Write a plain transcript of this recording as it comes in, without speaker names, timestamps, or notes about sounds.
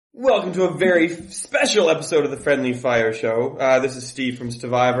Welcome to a very special episode of the Friendly Fire Show. This is Steve from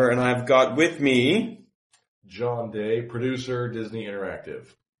Stevivor, and I've got with me John Day, producer, Disney Interactive.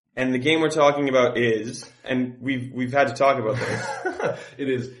 And the game we're talking about is, and we've had to talk about this. It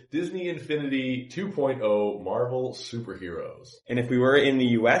is Disney Infinity 2.0 Marvel Superheroes. And if we were in the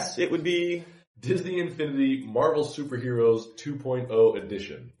US, it would be Disney Infinity Marvel Superheroes 2.0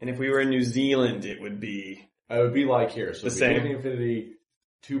 Edition. And if we were in New Zealand, it would be It would be like here. So the same. Disney Infinity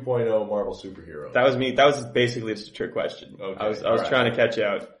 2.0 Marvel Superheroes. That was me. That was basically just a trick question. Okay. I was trying to catch you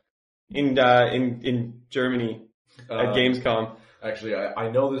out. In Germany at Gamescom. Actually,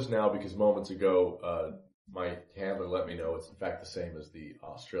 I know this now because moments ago, my handler let me know it's in fact the same as the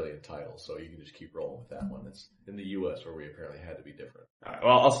Australian title, so you can just keep rolling with that one. It's in the US where we apparently had to be different. Alright,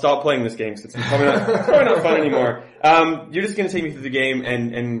 well, I'll stop playing this game since it's probably not fun anymore. You're just gonna take me through the game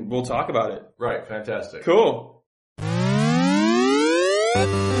and we'll talk about it. Right, fantastic. Cool.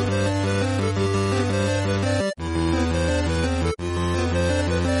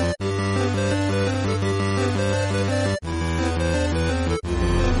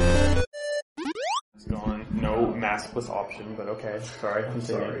 Maskless option, but okay. Sorry, I'm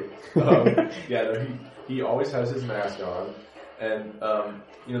sorry. He always has his mask on, and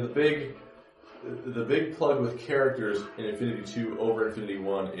the big plug with characters in Infinity 2 over Infinity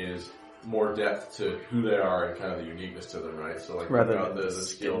 1 is more depth to who they are and kind of the uniqueness to them, right? So like rather than the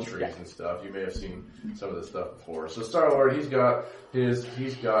skill trees and stuff, you may have seen some of this stuff before. So Star-Lord, he's got his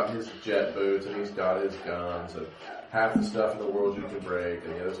jet boots and he's got his guns and half the stuff in the world you can break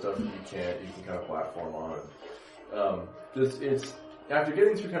and the other stuff that you can't, you can kind of platform on it. It's after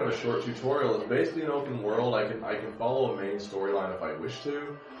getting through kind of a short tutorial, it's basically an open world. I can follow a main storyline if I wish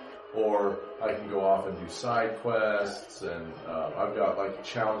to, or I can go off and do side quests, and I've got like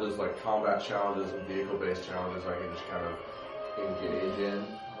challenges, like combat challenges and vehicle-based challenges I can just kind of engage in.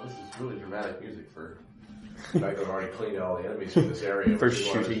 Oh, this is really dramatic music for the fact that I've already cleaned out all the enemies in this area. For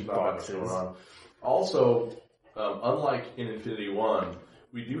shooting boxes. Also, unlike in Infinity 1,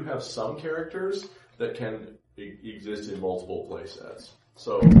 we do have some characters that can exist in multiple playsets.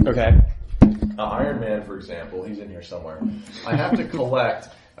 So, okay. Iron Man, for example, he's in here somewhere. I have to collect.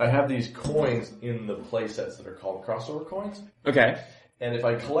 I have these coins in the playsets that are called crossover coins. Okay. And if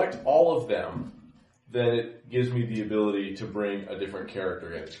I collect all of them, then it gives me the ability to bring a different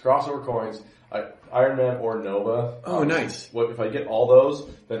character in. It's crossover coins, Iron Man or Nova. Oh, nice. If I get all those,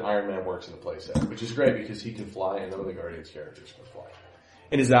 then Iron Man works in the playset, which is great because he can fly and none of the Guardians characters can fly.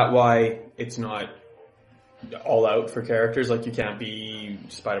 And is that why it's not all out for characters? Like you can't be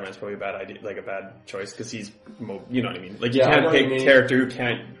Spider-Man's probably a bad idea, like a bad choice because he's, you know what I mean? Like you can't pick a character who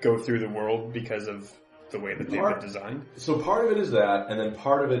can't go through the world because of the way that they've been designed. So part of it is that, and then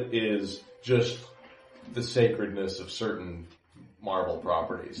part of it is just the sacredness of certain Marvel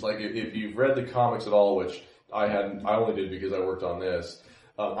properties. Like if you've read the comics at all, which I only did because I worked on this.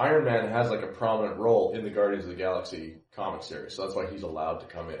 Iron Man has like a prominent role in the Guardians of the Galaxy comic series, so that's why he's allowed to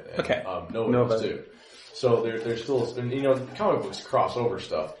come in. And, okay. Nova too. So there's still, and comic books cross over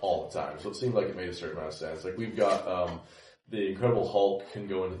stuff all the time, so it seemed like it made a certain amount of sense. Like we've got, the Incredible Hulk can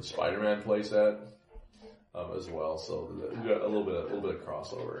go into the Spider-Man playset, as well, so we've got a little bit of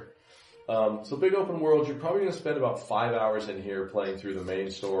crossover. So big open world, you're probably going to spend about 5 hours in here playing through the main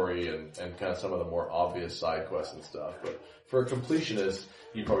story and kind of some of the more obvious side quests and stuff. But for a completionist,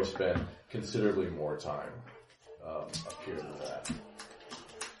 you probably spend considerably more time up here than that.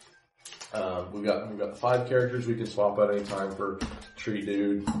 We've got 5 characters we can swap out any time for Tree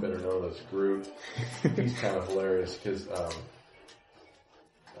Dude, better known as Groot. He's kind of hilarious because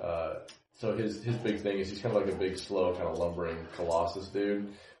so his big thing is he's kind of like a big, slow, kind of lumbering Colossus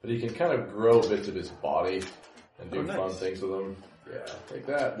dude. But he can kind of grow bits of his body and do fun things with them. Yeah, like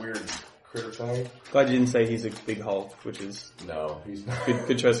that weird critter thing. Glad you didn't say he's a big Hulk, which is... No, he's not.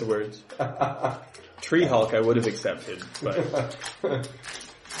 Good choice of words. Tree Hulk I would have accepted, but...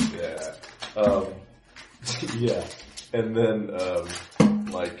 Yeah. Yeah. And then,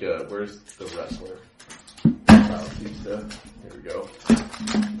 where's the wrestler? Here we go.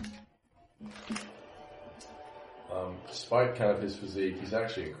 Despite kind of his physique, he's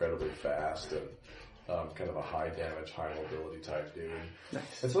actually incredibly fast and kind of a high damage, high mobility type dude.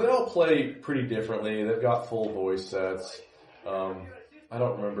 Nice. And so they all play pretty differently. They've got full voice sets. I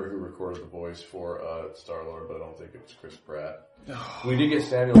don't remember who recorded the voice for Star-Lord, but I don't think it was Chris Pratt. We did get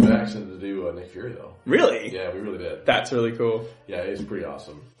Samuel Jackson to do Nick Fury, though. Really? Yeah, we really did. That's really cool. Yeah, it's pretty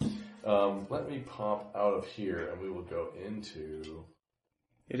awesome. Let me pop out of here, and we will go into...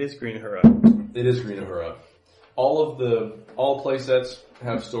 It is Green Uhura. It is Green Uhura. All playsets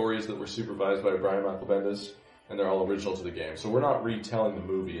have stories that were supervised by Brian Michael Bendis, and they're all original to the game. So we're not retelling the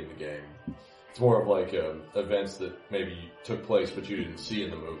movie in the game. It's more of like events that maybe took place but you didn't see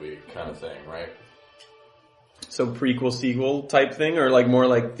in the movie kind of thing, right? So prequel, sequel type thing, or like more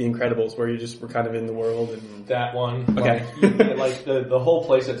like The Incredibles, where you just were kind of in the world and that one. Okay, like the whole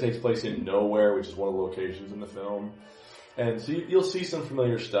place that takes place in nowhere, which is one of the locations in the film, and so you'll see some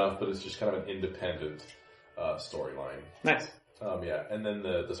familiar stuff, but it's just kind of an independent storyline. Nice. Yeah, and then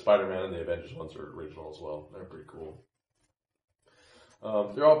the Spider-Man and the Avengers ones are original as well. They're pretty cool.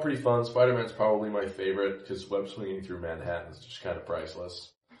 They're all pretty fun. Spider-Man's probably my favorite because web swinging through Manhattan is just kind of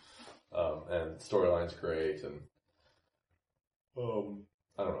priceless. And the storyline's great, and I don't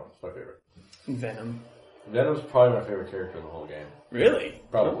know, it's my favorite. Venom. Venom's probably my favorite character in the whole game. Really?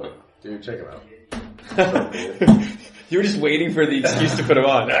 Probably. Dude, check him out. You were just waiting for the excuse to put him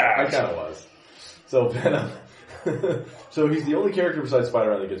on. I kind of was. So Venom. So he's the only character besides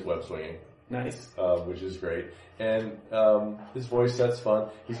Spider-Man that gets web swinging. Nice. Which is great. And his voice set's fun.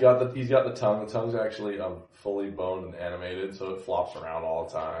 He's got the tongue. The tongue's actually fully boned and animated, so it flops around all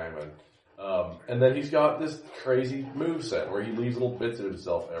the time. And then he's got this crazy moveset where he leaves little bits of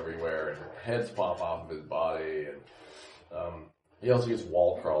himself everywhere, and heads pop off of his body. And he also gets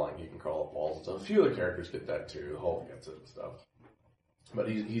wall crawling. He can crawl up walls and stuff. A few other characters get that too. Hulk gets it and stuff. But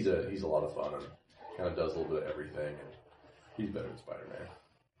he's a lot of fun and kind of does a little bit of everything. And he's better than Spider-Man.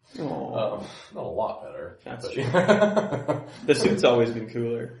 Not a lot better. That's true. The suit's always been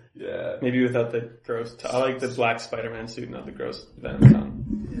cooler. Yeah. Maybe without the gross I like the black Spider-Man suit, not the gross Venom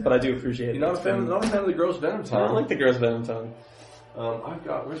tongue. Yeah. But I do appreciate it. You're not a fan of the gross Venom tongue? I don't like the gross Venom tongue.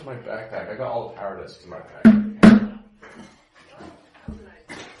 Where's my backpack? I got all the power discs in my backpack.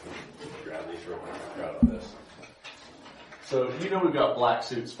 Grab these real quick. I'm proud of this. So, you know we've got black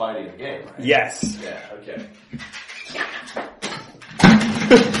suits fighting in the game, right? Yes. Yeah, okay.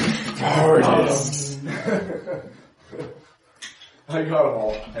 Power discs. I got them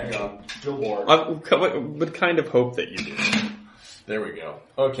all. Hang on. Still more. I would kind of hope that you do. There we go.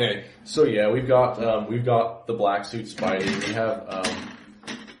 Okay. So yeah, we've got the black suits fighting. We have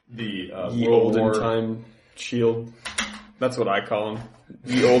the olden time shield. That's what I call him.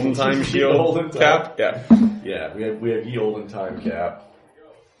 The olden time shield olden cap. Yeah. Yeah. We have the olden time cap.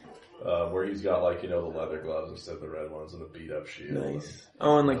 Where he's got like, the leather gloves instead of the red ones and the beat up shield. Nice.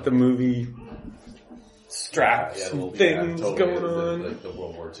 And like the movie straps and things going on. The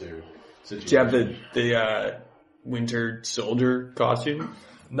World War II situation. Do you have the Winter Soldier costume?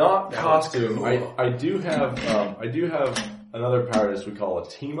 Not costume. I do have another power disc we call a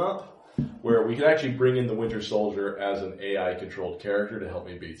team up, where we can actually bring in the Winter Soldier as an AI controlled character to help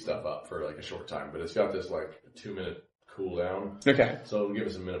me beat stuff up for like a short time. But it's got this like 2-minute cooldown. Okay. So it'll give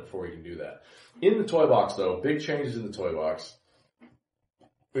us a minute before we can do that. In the toy box though, big changes in the toy box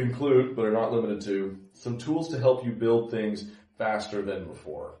include, but are not limited to, some tools to help you build things faster than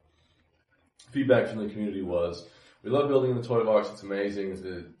before. Feedback from the community was, we love building in the toy box, it's amazing,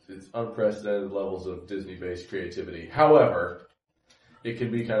 it's unprecedented levels of Disney-based creativity. However, it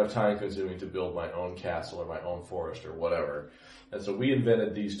can be kind of time-consuming to build my own castle or my own forest or whatever. And so we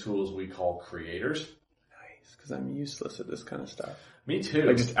invented these tools we call creators. Because I'm useless at this kind of stuff. Me too.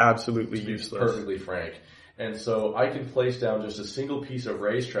 Like just absolutely useless. Perfectly frank. And so I can place down just a single piece of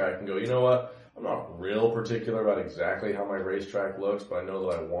racetrack and go, you know what? I'm not real particular about exactly how my racetrack looks, but I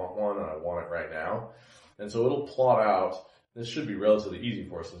know that I want one and I want it right now. And so it'll plot out. This should be relatively easy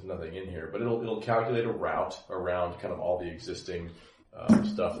for us. There's nothing in here, but it'll calculate a route around kind of all the existing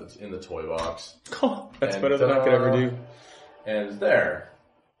stuff that's in the toy box. That's better than I could ever do. And it's there.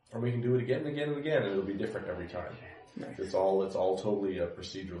 And we can do it again and again and again, and it'll be different every time. Nice. It's all totally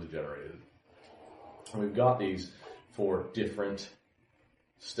procedurally generated. And we've got these for different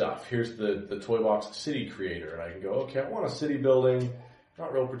stuff. Here's the Toy Box City Creator, and I can go, okay, I want a city building,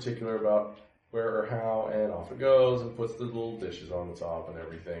 not real particular about where or how, and off it goes, and puts the little dishes on the top and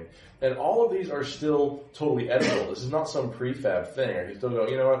everything. And all of these are still totally editable. This is not some prefab thing. I can still go,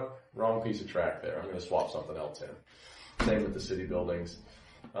 you know what, wrong piece of track there. I'm going to swap something else in. Same with the city buildings.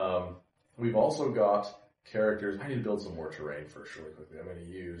 We've also got characters. I need to build some more terrain first really quickly. I'm going to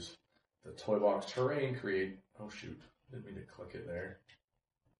use the Toy Box Terrain Create. Oh shoot, didn't mean to click it there.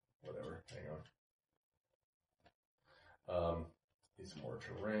 Whatever, hang on. Need some more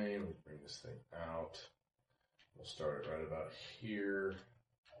terrain. We'll bring this thing out. We'll start it right about here.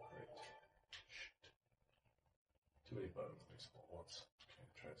 Right. Shoot. Too many buttons. Mix them all once. Okay,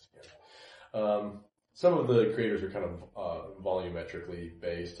 try this again. Some of the creators are kind of volumetrically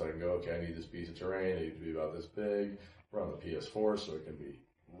based. So I can go, okay, I need this piece of terrain. It needs to be about this big. We're on the PS4, so it can be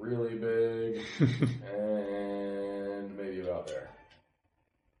really big. And maybe about there.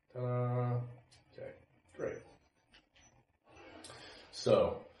 Ta-da. Okay, great.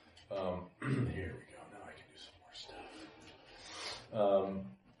 So, here we go. Now I can do some more stuff.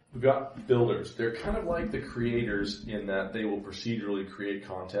 We've got builders. They're kind of like the creators in that they will procedurally create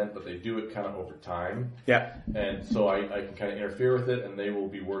content, but they do it kind of over time. Yeah. And so I can kind of interfere with it, and they will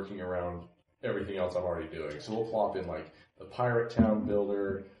be working around everything else I'm already doing. So we'll plop in like the Pirate Town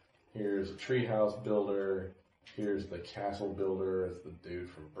builder. Here's a treehouse builder. Here's the castle builder. It's the dude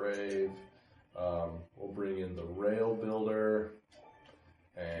from Brave. We'll bring in the rail builder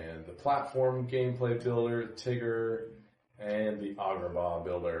and the platform gameplay builder, Tigger, and the Agrabah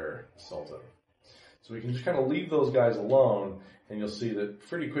builder, Sultan. So we can just kind of leave those guys alone, and you'll see that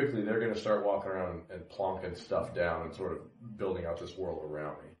pretty quickly they're going to start walking around and plonking stuff down and sort of building out this world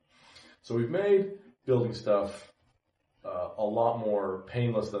around me. So we've made building stuff a lot more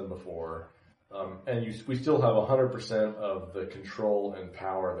painless than before. We still have 100% of the control and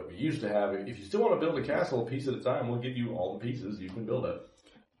power that we used to have. If you still want to build a castle a piece at a time, we'll give you all the pieces. You can build it.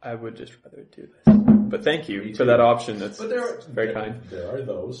 I would just rather do this. But thank you for that option. That's very kind. There are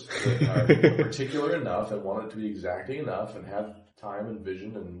those that are particular enough and want it to be exacting enough and have time and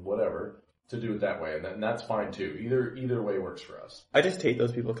vision and whatever to do it that way. And that's fine too. Either way works for us. I just hate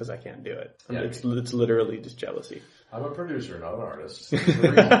those people because I can't do it. Yeah. It's literally just jealousy. I'm a producer, not an artist.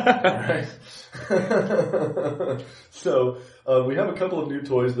 Alright. So, we have a couple of new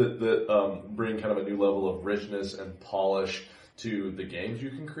toys that bring kind of a new level of richness and polish to the games you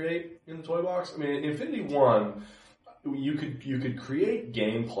can create in the toy box. I mean, in Infinity One, you could create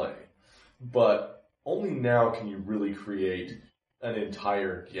gameplay, but only now can you really create an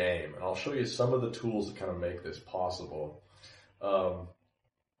entire game. And I'll show you some of the tools that kind of make this possible.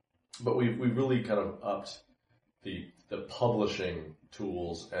 But we've really kind of upped the publishing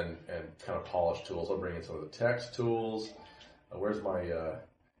tools and kind of polished tools. I'll bring in some of the text tools. Where's my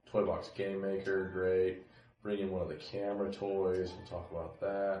Toy Box Game Maker? Great. Bring in one of the camera toys. We'll talk about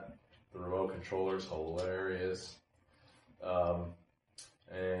that. The remote controller's hilarious.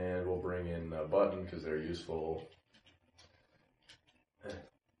 And we'll bring in a button because they're useful. There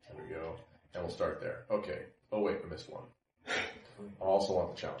we go. And we'll start there. Okay. Oh wait, I missed one. I also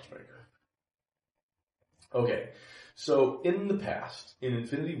want the challenge maker. Okay. So in the past, in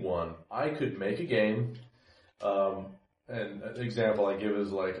Infinity One, I could make a game. And an example I give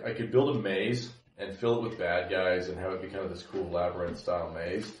is like I could build a maze and fill it with bad guys and have it be kind of this cool labyrinth style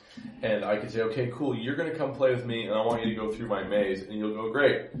maze. And I could say, okay, cool, you're going to come play with me and I want you to go through my maze. And you'll go,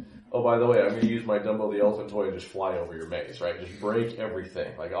 great. Oh, by the way, I'm going to use my Dumbo the Elephant toy and just fly over your maze, right? Just break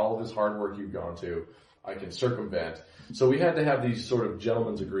everything. Like all of this hard work you've gone to, I can circumvent. So we had to have these sort of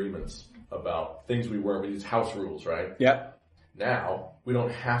gentlemen's agreements about things we weren't. We used house rules, right? Yep. Now, we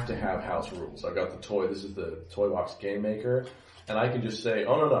don't have to have house rules. I've got the toy. This is the Toy Box Game Maker. And I can just say,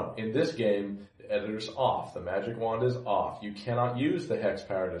 oh, no. In this game, the editor's off. The magic wand is off. You cannot use the hex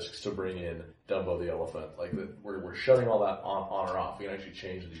power discs to bring in Dumbo the Elephant. Like we're shutting all that on or off. We can actually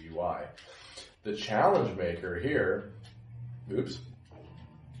change the UI. The challenge maker here, the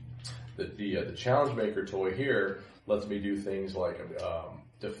challenge maker toy here lets me do things like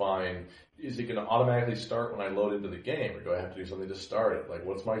define, is it going to automatically start when I load into the game, or do I have to do something to start it? Like,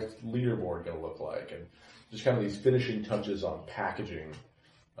 what's my leaderboard going to look like? And just kind of these finishing touches on packaging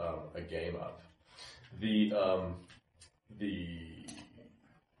a game up. The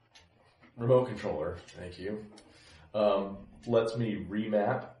remote controller, thank you, lets me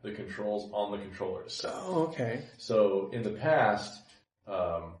remap the controls on the controllers. Oh, okay. So in the past,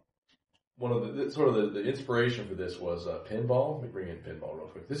 one of the inspiration for this was pinball. Let me bring in pinball real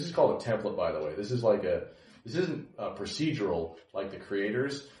quick. This is called a template, by the way. This isn't procedural like the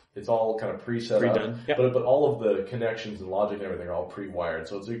creators. It's all kind of pre-set up, yep. But all of the connections and logic and everything are all pre-wired.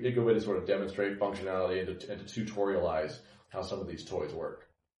 So it's a good way to sort of demonstrate functionality and to tutorialize how some of these toys work.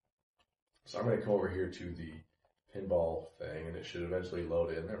 So I'm going to come over here to the pinball thing, and it should eventually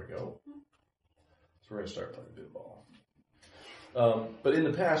load in. There we go. So we're going to start playing pinball. But in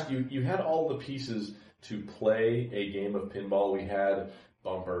the past, you had all the pieces to play a game of pinball. We had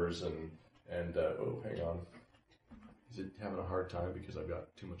bumpers and oh, hang on. Is it having a hard time because I've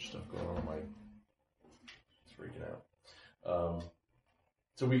got too much stuff going on my, it's freaking out.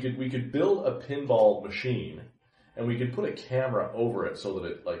 So we could build a pinball machine and we could put a camera over it so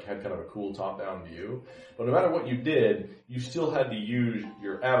that it like had kind of a cool top-down view. But no matter what you did, you still had to use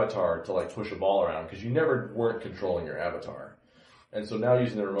your avatar to like push a ball around because you never weren't controlling your avatar. And so now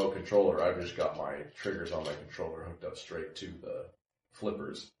using the remote controller, I've just got my triggers on my controller hooked up straight to the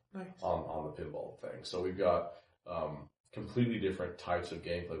flippers on the pinball thing. So we've got completely different types of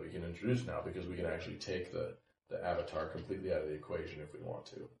gameplay we can introduce now because we can actually take the avatar completely out of the equation if we want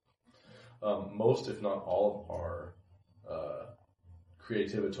to. Most, if not all, of our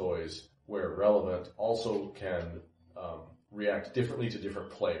Creativa toys, where relevant, also can react differently to different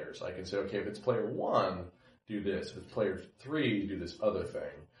players. I can say, okay, if it's player 1, do this. If it's player 3, do this other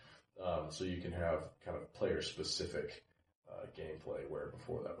thing. So you can have kind of player-specific gameplay, where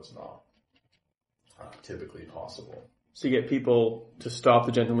before that was not typically possible. So you get people to stop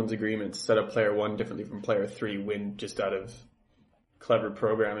the gentleman's agreement, set up player 1 differently from player 3, win just out of clever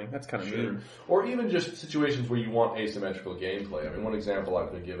programming. That's kind of mean. Or even just situations where you want asymmetrical gameplay. I mean, one example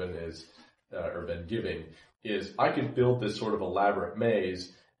I've been given is, I could build this sort of elaborate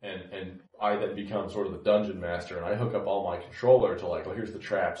maze, and I then become sort of the dungeon master, and I hook up all my controller to like, well, here's the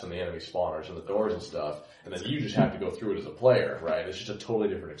traps and the enemy spawners and the doors and stuff, and then you just have to go through it as a player, right? It's just a totally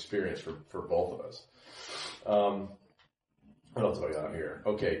different experience for both of us. What else have I got here?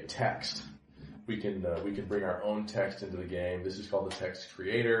 Okay, text. We can bring our own text into the game. This is called the text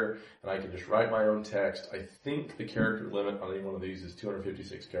creator, and I can just write my own text. I think the character limit on any one of these is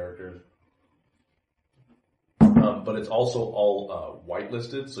 256 characters. But it's also all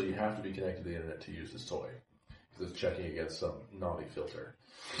whitelisted, so you have to be connected to the internet to use this toy, because it's checking against some naughty filter.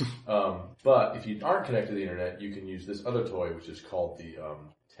 But if you aren't connected to the internet, you can use this other toy, which is called the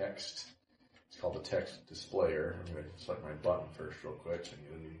text. It's called the text displayer. I'm going to select my button first real quick so I can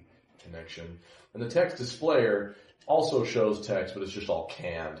get a new connection. And the text displayer also shows text, but it's just all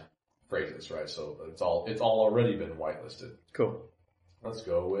canned phrases, right? So it's all already been whitelisted. Cool. Let's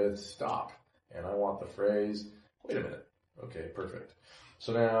go with stop. And I want the phrase, wait a minute. Okay, perfect.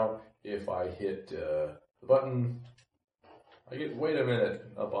 So now if I hit the button, I get wait a minute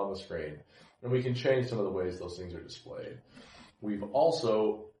up on the screen. And we can change some of the ways those things are displayed. We've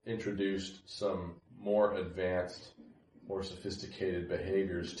also introduced some more advanced, more sophisticated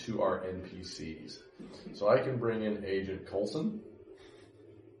behaviors to our NPCs. So I can bring in Agent Coulson.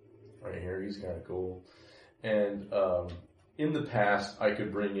 Right here, he's kind of cool. And in the past, I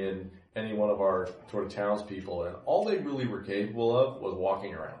could bring in any one of our sort of townspeople, and all they really were capable of was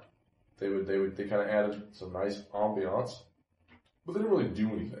walking around. They kind of added some nice ambiance, but they didn't really do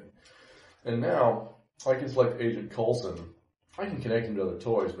anything. And now I can select Agent Coulson. I can connect him to other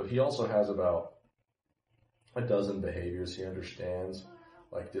toys, but he also has about a dozen behaviors he understands,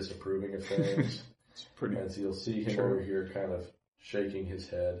 like disapproving of things. It's pretty. And so you'll see him over here kind of shaking his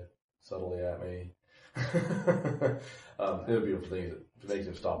head subtly at me. It would be a thing that makes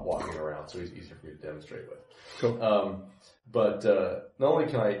him stop walking around, so he's easier for me to demonstrate with. Cool. But not only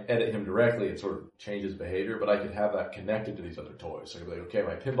can I edit him directly and sort of change his behavior, but I could have that connected to these other toys. So I could be like, okay,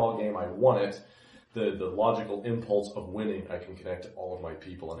 my pinball game, I won it. The logical impulse of winning, I can connect to all of my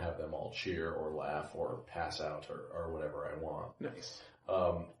people and have them all cheer or laugh or pass out or whatever I want. Nice.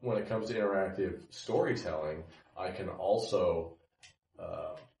 When it comes to interactive storytelling, I can also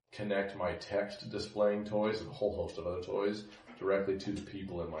connect my text displaying toys and a whole host of other toys directly to the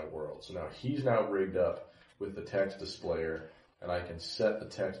people in my world. So now he's now rigged up with the text displayer, and I can set the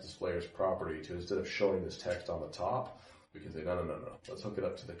text displayer's property to, instead of showing this text on the top, we can say, no, let's hook it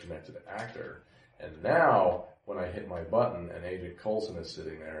up to the connected actor. And now, when I hit my button and Agent Coulson is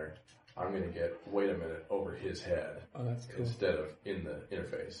sitting there, I'm going to get, wait a minute, over his head. Oh, that's cool. Instead of in the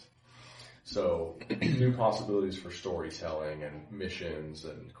interface. So, new possibilities for storytelling and missions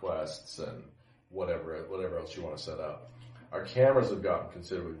and quests and whatever else you want to set up. Our cameras have gotten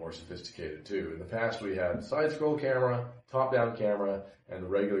considerably more sophisticated too. In the past we had side-scroll camera, top-down camera, and the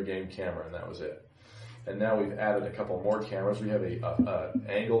regular game camera, and that was it. And now we've added a couple more cameras. We have a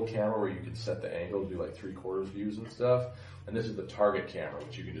angle camera where you can set the angle to do like 3/4 views and stuff. And this is the target camera,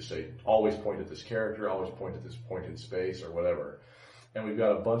 which you can just say, always point at this character, always point at this point in space or whatever. And we've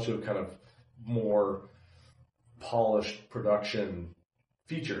got a bunch of kind of more polished production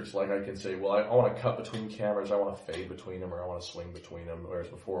features. Like I can say, well, I want to cut between cameras, I want to fade between them, or I want to swing between them, whereas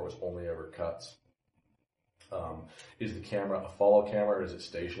before it was only ever cuts. Is the camera a follow camera, or is it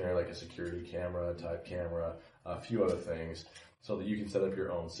stationary, like a security camera, type camera, a few other things, so that you can set up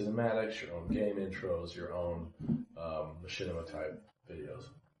your own cinematics, your own game intros, your own machinima type videos.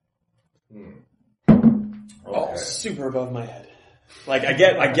 Okay. All super above my head. Like I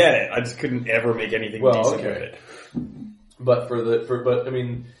get it. I just couldn't ever make anything decent with it. But but I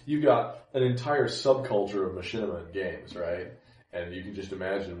mean, you've got an entire subculture of machinima in games, right? And you can just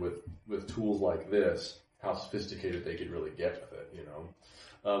imagine with tools like this, how sophisticated they could really get with it, you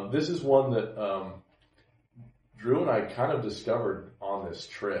know. This is one that Drew and I kind of discovered on this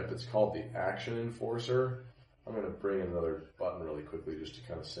trip. It's called the Action Enforcer. I'm going to bring in another button really quickly just to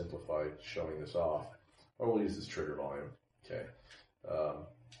kind of simplify showing this off. Or we'll use this trigger volume. Okay.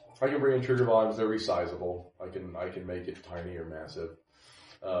 I can bring in trigger volumes. They're resizable. I can make it tiny or massive.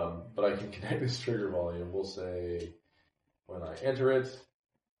 But I can connect this trigger volume. We'll say when I enter it,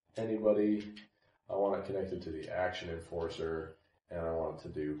 anybody, I want it connected to the action enforcer, and I want it to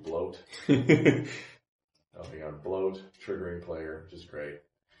do bloat. Nothing on bloat, triggering player, which is great.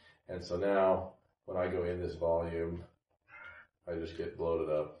 And so now, when I go in this volume, I just get bloated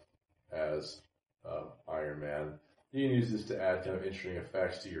up as Iron Man. You can use this to add kind of interesting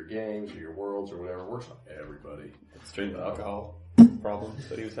effects to your games or your worlds or whatever. It works on everybody. Straight alcohol problems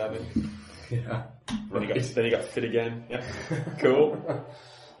that he was having. Yeah. Then he got fit again. Yeah. Cool.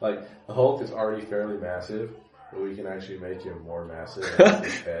 Like, the Hulk is already fairly massive, but we can actually make him more massive as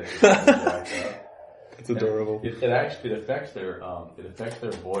his head just jacked up. It's adorable. It actually affects their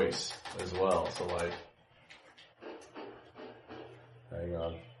voice as well. So like, hang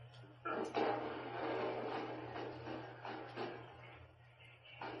on.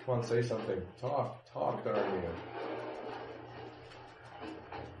 Come on, say something. Talk, Darmian.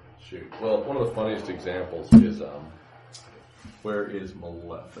 Shoot. Well, one of the funniest examples is where is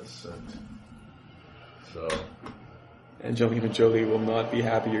Maleficent? So. Angelina Jolie will not be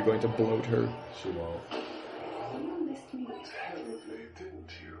happy you're going to bloat her. She won't. You missed me terribly,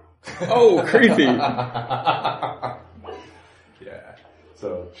 didn't you? Oh, creepy. Yeah.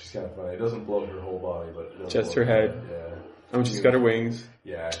 So she's kind of funny. It doesn't bloat her whole body, but it does just her head. Yeah. Oh, she's got her wings.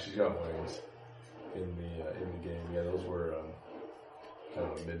 Yeah, she's got wings in the game. Yeah, those were kind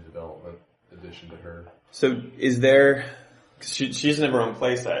of a mid-development addition to her. So is there? Cause she doesn't have her own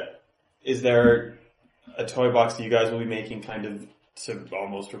playset. Is there a toy box that you guys will be making kind of to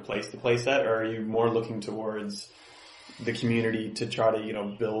almost replace the playset, or are you more looking towards the community to try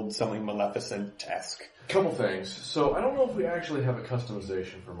to, build something Maleficent-esque? Couple things. So I don't know if we actually have a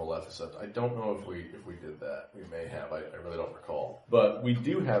customization for Maleficent. I don't know if we did that. We may have. I really don't recall. But we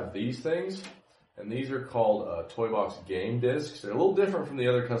do have these things, and these are called Toy Box Game Discs. They're a little different from the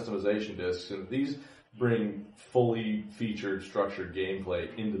other customization discs, and these bring fully featured, structured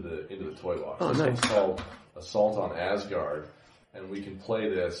gameplay into the toy box. Oh, this nice. one's called Assault on Asgard, and we can play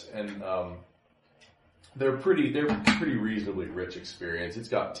this, and they're pretty reasonably rich experience. It's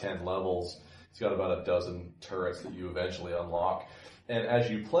got 10 levels. It's got about a dozen turrets that you eventually unlock. And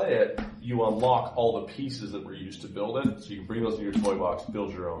as you play it, you unlock all the pieces that were used to build it. So you can bring those in your toy box,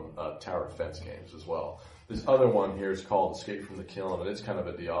 build your own tower defense games as well. This other one here is called Escape from the Kiln, and it's kind of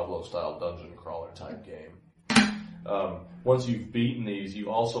a Diablo-style dungeon crawler type game. Once you've beaten these, you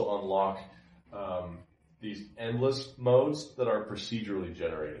also unlock these endless modes that are procedurally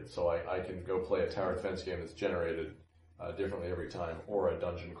generated. So I can go play a tower defense game that's generated differently every time, or a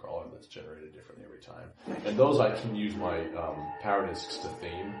dungeon crawler that's generated differently every time. And those I can use my power discs to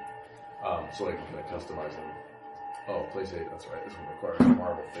theme, so I can kind of customize them. Oh, place 8, that's right. This one requires a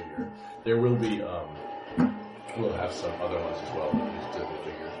Marvel figure. There will be, we'll have some other ones as well that use Disney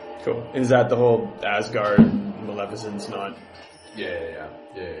figures. Cool. Is that the whole Asgard Maleficent's not? Yeah.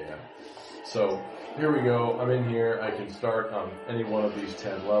 So, here we go. I'm in here. I can start on any one of these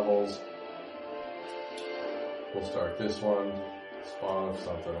 10 levels. We'll start this one. Spawn of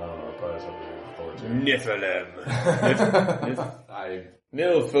something. I don't know. Probably something to look forward to. Niflheim.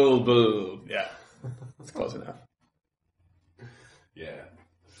 Niflheim. Yeah. That's close enough. Yeah.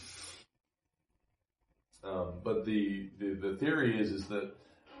 But the theory is that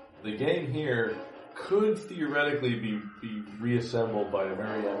the game here could theoretically be reassembled by a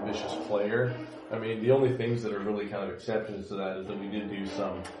very ambitious player. I mean, the only things that are really kind of exceptions to that is that we did do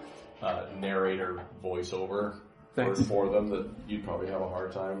some narrator voiceover for them that you'd probably have a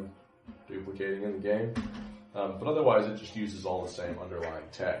hard time duplicating in the game. But otherwise, it just uses all the same underlying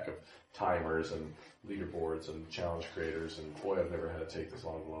tech of timers and leaderboards and challenge creators, and boy, I've never had to take this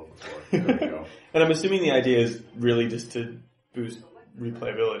long load before. There we go. And I'm assuming the idea is really just to boost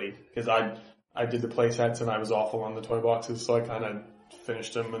replayability, because I did the play sets and I was awful on the toy boxes, so I kind of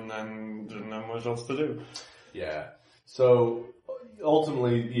finished them and then didn't know much else to do. Yeah. So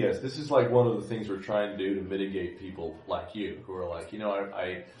ultimately, yes, this is like one of the things we're trying to do to mitigate people like you who are like,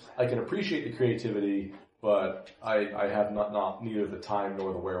 I can appreciate the creativity, but I have not neither the time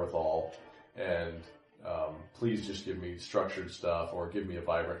nor the wherewithal, and please just give me structured stuff or give me a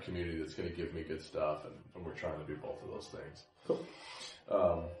vibrant community that's going to give me good stuff, and we're trying to do both of those things. Cool.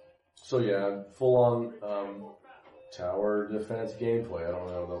 So yeah, full on tower defense gameplay. I don't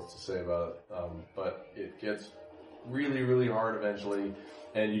know what else to say about it, but it gets really, really hard eventually,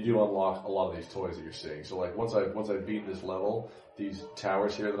 and you do unlock a lot of these toys that you're seeing. So like once I've beaten this level, these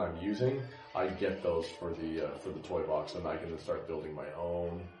towers here that I'm using, I get those for the toy box, and I can start building my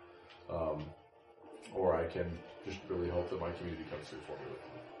own, or I can just really hope that my community comes through for me with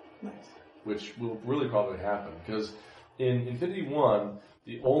them. Nice. Which will really probably happen, because in Infinity 1,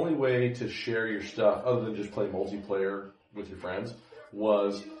 the only way to share your stuff, other than just play multiplayer with your friends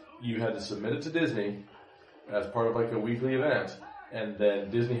was you had to submit it to Disney as part of like a weekly event, and then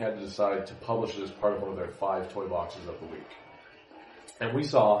Disney had to decide to publish it as part of one of their 5 toy boxes of the week. And we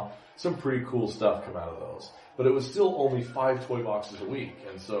saw some pretty cool stuff come out of those. But it was still only 5 toy boxes a week.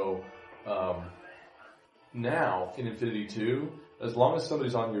 And so now in Infinity 2, as long as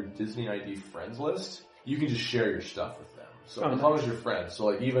somebody's on your Disney ID friends list, you can just share your stuff with them. So as long as you're friends. So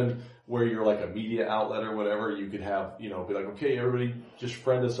like even where you're like a media outlet or whatever, you could have, be like, okay, everybody just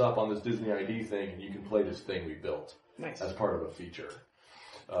friend us up on this Disney ID thing and you can play this thing we built. Nice. As part of a feature.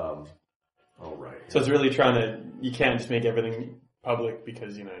 All right. So it's really you can't just make everything public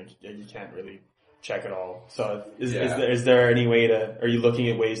because, you can't really check it all. So is there any way are you looking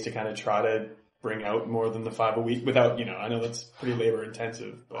at ways to kind of try to bring out more than the 5 a week without, I know that's pretty labor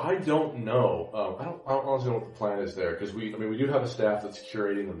intensive. But. I don't know. I don't honestly know what the plan is there because we do have a staff that's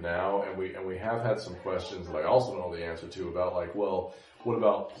curating them now and we have had some questions that I also don't know the answer to about like, well, what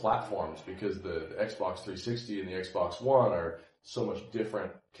about platforms? Because the Xbox 360 and the Xbox One are so much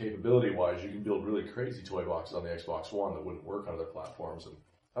different capability-wise. You can build really crazy toy boxes on the Xbox One that wouldn't work on other platforms. And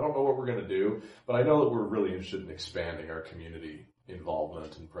I don't know what we're going to do, but I know that we're really interested in expanding our community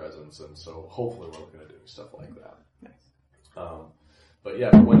involvement and presence, and so hopefully we're looking at doing stuff like that. Nice. But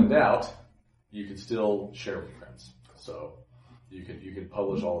yeah, when in doubt, you can still share with friends. So you can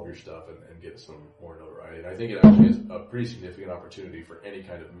publish all of your stuff and get some more notoriety. And I think it actually is a pretty significant opportunity for any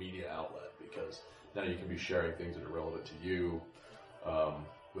kind of media outlet because now you can be sharing things that are relevant to you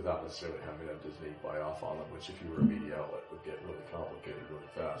without necessarily having to have Disney buy off on them, which if you were a media outlet would get really complicated really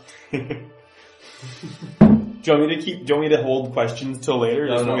fast. Do you want me to hold questions till later?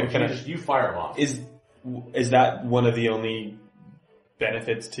 No, you fire them off. Is that one of the only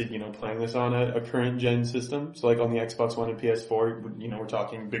benefits to, playing this on a current gen system? So like on the Xbox One and PS4, we're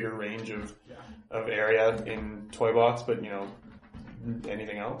talking bigger range of area in Toy Box, but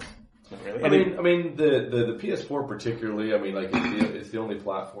anything else? Not really. I mean, the PS4 particularly, it's the only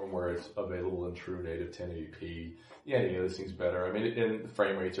platform where it's available in true native 1080p. Yeah, this thing's better. And the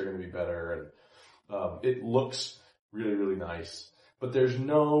frame rates are going to be better, and it looks really, really nice. But there's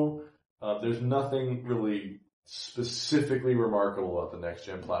nothing really specifically remarkable about the next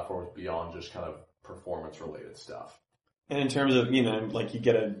gen platforms beyond just kind of performance related stuff. And in terms of, like you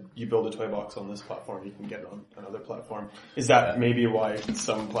build a toy box on this platform, you can get it on another platform. Is that maybe why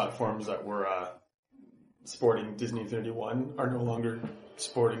some platforms that were sporting Disney Infinity 1 are no longer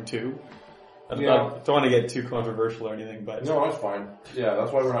sporting 2? I don't want to get too controversial or anything, but... No, that's fine. Yeah,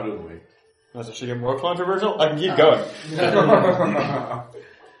 that's why we're not doing the movie. Unless it should get more controversial, I can keep going.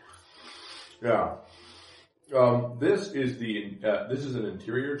 Yeah. This is an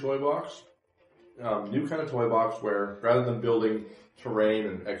interior toy box. New kind of toy box where rather than building terrain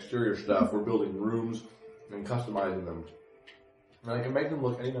and exterior stuff, we're building rooms and customizing them. And I can make them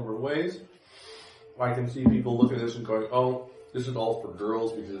look any number of ways. I can see people looking at this and going, oh, this is all for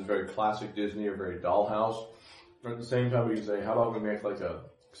girls because it's very classic Disney or very dollhouse. But at the same time, we can say, how about we make like a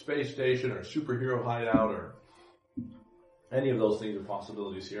space station or a superhero hideout or any of those things are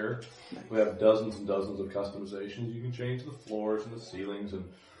possibilities here. We have dozens and dozens of customizations. You can change the floors and the ceilings, and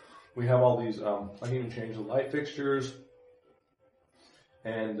we have all these, I can even change the light fixtures,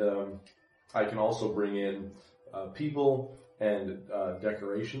 and I can also bring in people and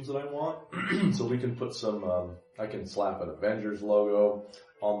decorations that I want. So we can put some, I can slap an Avengers logo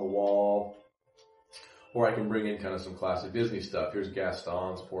on the wall, or I can bring in kind of some classic Disney stuff. Here's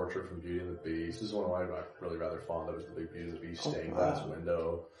Gaston's portrait from Beauty and the Beast. This is one of I'm really rather fond of, is the big Beauty and the Beast stained glass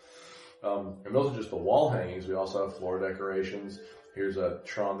window. And those are just the wall hangings. We also have floor decorations. Here's a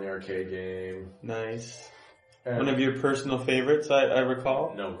Tron the arcade game. Nice. And one of your personal favorites, I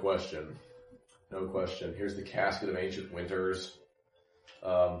recall. No question. Here's the Casket of Ancient Winters.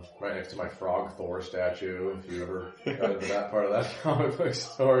 Right next to my Frog Thor statue, if you ever got into that part of that comic book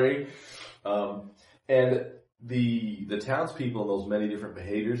story. And the townspeople and those many different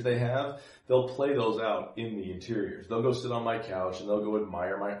behaviors they have, they'll play those out in the interiors. They'll go sit on my couch and they'll go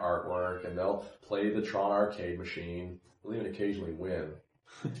admire my artwork and they'll play the Tron arcade machine. They'll even occasionally win.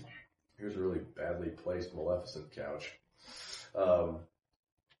 Here's a really badly placed Maleficent couch.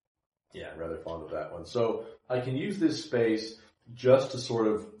 Yeah, rather fond of that one. So I can use this space just to sort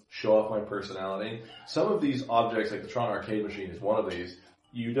of show off my personality. Some of these objects, like the Tron arcade machine is one of these,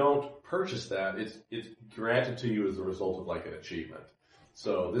 you don't purchase that. It's granted to you as a result of like an achievement.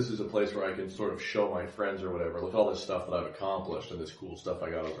 So this is a place where I can sort of show my friends or whatever, look at all this stuff that I've accomplished and this cool stuff I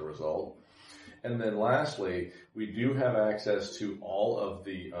got as a result. And then lastly, we do have access to all of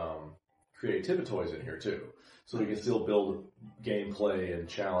the Creativitoys in here too. So we can still build gameplay and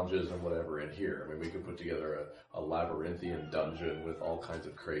challenges and whatever in here. I mean, we can put together a labyrinthian dungeon with all kinds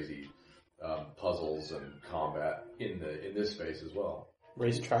of crazy puzzles and combat in this space as well.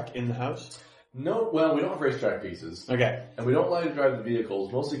 Racetrack in the house? No, well, we don't have racetrack pieces. Okay. And we don't like to drive the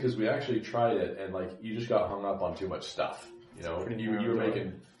vehicles, mostly because we actually tried it and like you just got hung up on too much stuff. You know, you were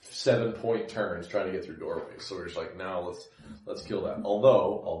making 7-point turns trying to get through doorways. So we're just like, no, let's kill that.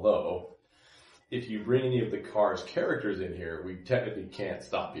 Although, if you bring any of the car's characters in here, we technically can't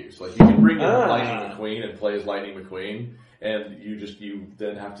stop you. So like you can bring in Lightning McQueen and play as Lightning McQueen, and you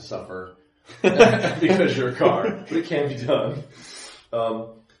then have to suffer because you're a car. But it can be done.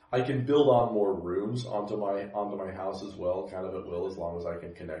 I can build on more rooms onto my house as well, kind of at will, as long as I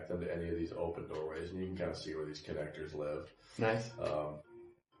can connect them to any of these open doorways, and you can kind of see where these connectors live. Nice.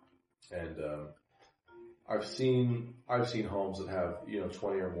 I've seen homes that have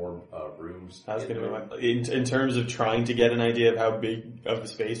 20 or more rooms. I was going to in terms of trying to get an idea of how big of the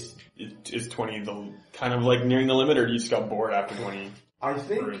space is 20 the kind of like nearing the limit, or do you just got bored after 20?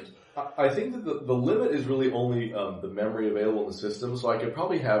 I think that the limit is really only the memory available in the system. So I could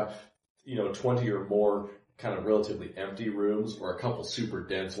probably have 20 or more kind of relatively empty rooms, or a couple super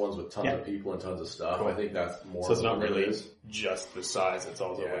dense ones with tons of people and tons of stuff. Cool. I think that's more. So it's not really just the size; it's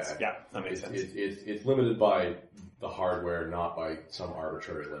also that makes sense. It's limited by the hardware, not by some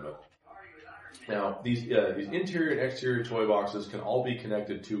arbitrary limit. Now, these interior and exterior toy boxes can all be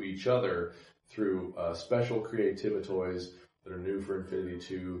connected to each other through special Creativitoys that are new for Infinity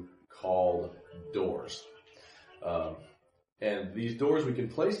 2 called doors. And these doors, we can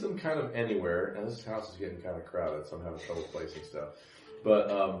place them kind of anywhere, and this house is getting kind of crowded, so I'm having trouble placing stuff.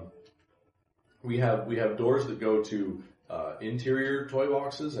 But we have doors that go to interior toy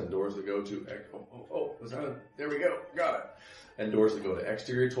boxes, and doors that go to there we go, got it. And doors that go to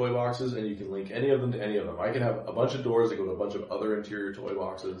exterior toy boxes, and you can link any of them to any of them. I can have a bunch of doors that go to a bunch of other interior toy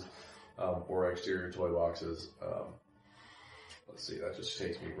boxes or exterior toy boxes. Let's see, that just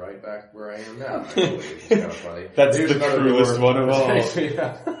takes me right back where I am now, actually. It's kind of funny. That's the cruelest one of all.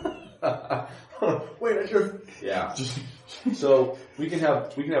 Wait, I sure... Yeah. So, we can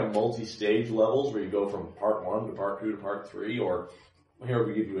have multi-stage levels where you go from part 1 to part 2 to part 3, or here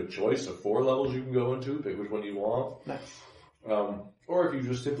we give you a choice of 4 levels you can go into, pick which one you want. Nice. Or if you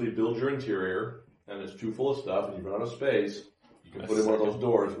just simply build your interior, and it's too full of stuff, and you run out of space, you can put in one of those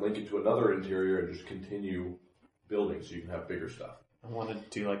doors, link it to another interior, and just continue building so you can have bigger stuff. I want to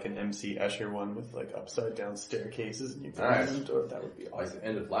do like an MC Escher one with like upside down staircases, and you can nice. use the door. That would be awesome. Like the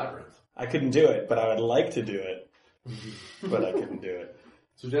end of Labyrinth. I couldn't do it, but I would like to do it. But I couldn't do it.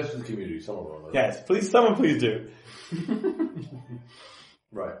 Suggest to the community, someone will. Yes, please, someone please do.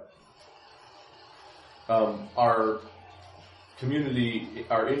 Right. Our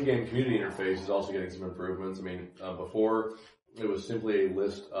in-game community interface is also getting some improvements. I mean, before it was simply a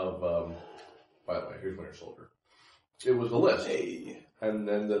list of, by the way, here's Winter Soldier. It was a list. Hey. And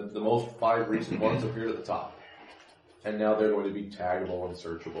then the most 5 recent ones appeared at the top. And now they're going to be taggable and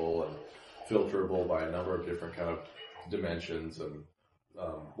searchable and filterable by a number of different kind of dimensions, and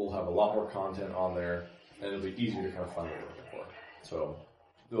we'll have a lot more content on there, and it'll be easier to kind of find what you're looking for. So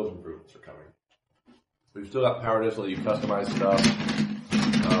those improvements are coming. We've still got power discs that you customize stuff.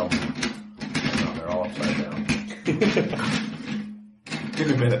 No, they're all upside down. Give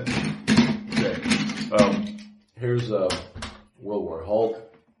me a minute. Okay. Here's World War Hulk.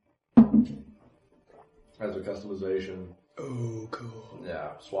 As a customization. Oh, cool.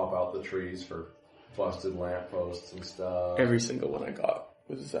 Yeah, swap out the trees for busted lampposts and stuff. Every single one I got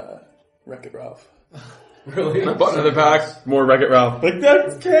was Wreck-It Ralph. Really? I bought another pack, more Wreck-It Ralph. Like,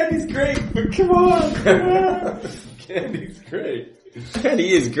 that candy's great, but come on. Candy's great.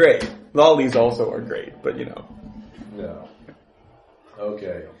 Candy is great. Lollies also are great, but No.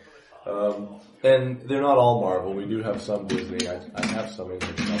 Okay. And they're not all Marvel. We do have some Disney. I have some in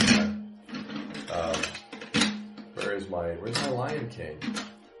here somewhere. Where's my Lion King?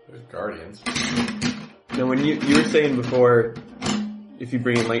 There's Guardians. Now, when you were saying before, if you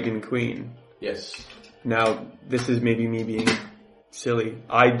bring in Lightning McQueen. Yes. Now, this is maybe me being silly.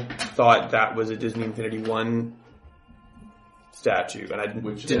 I thought that was a Disney Infinity 1 statue, and I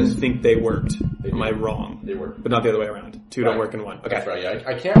didn't think they worked. Am I wrong? They work. But not the other way around. 2 don't work in 1. Okay. That's right, yeah.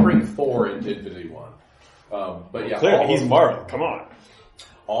 I can't bring 4 into Infinity 1. But yeah. Clearly, he's Marvel. Come on.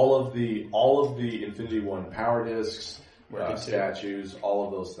 All of the Infinity 1 power discs, statues, all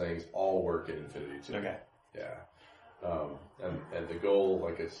of those things, all work in Infinity 2. Okay. Yeah. And the goal,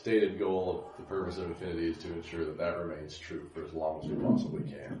 like a stated goal of the purpose of Infinity is to ensure that remains true for as long as we possibly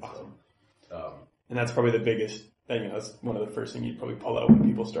can. Awesome. And that's probably the biggest And, that's one of the first things you'd probably pull out when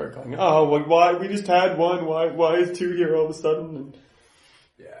people start going, oh, well, why, we just had one, why is 2 here all of a sudden? And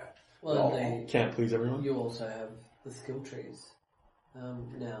Well, can't please everyone. You also have the skill trees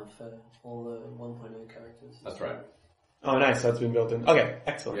now for all the 1.0 characters. That's right. Oh, nice. That's been built in. Okay,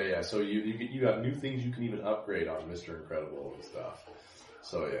 excellent. Yeah. So you have new things you can even upgrade on Mr. Incredible and stuff.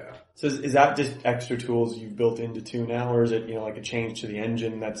 So yeah. So is that just extra tools you've built into 2 now, or is it like a change to the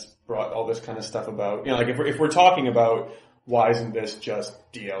engine that's brought all this kind of stuff about? Like if we're talking about why isn't this just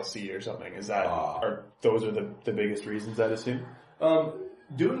DLC or something? Is that those are the biggest reasons, I'd assume?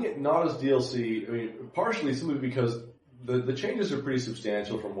 Doing it not as DLC, I mean, partially simply because the changes are pretty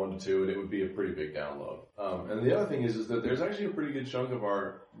substantial from 1 to 2, and it would be a pretty big download. And the other thing is that there's actually a pretty good chunk of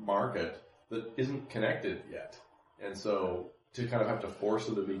our market that isn't connected yet. And so to kind of have to force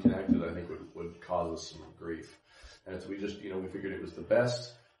them to be connected, I think would cause us some grief. And so we just, we figured it was the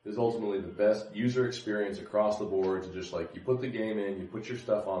best. It was ultimately the best user experience across the board to just you put the game in, you put your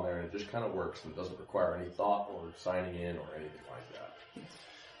stuff on there, and it just kind of works, and it doesn't require any thought or signing in or anything like that.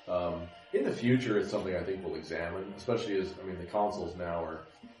 In the future, it's something I think we'll examine, especially as, the consoles now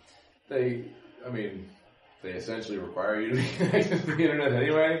they essentially require you to be connected to the internet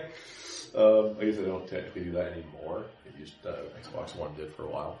anyway. I guess they don't technically do that anymore. It used Xbox One did for a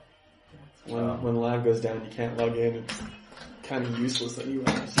while. When lag goes down, you can't log in. It's kind of useless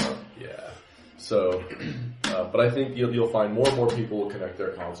anyway. So. Yeah. So, but I think you'll find more and more people will connect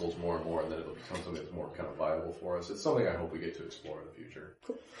their consoles more and more, and then it'll become something that's more kind of viable for us. It's something I hope we get to explore in the future.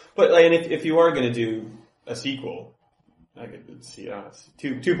 Cool. But and if you are going to do a sequel, I could see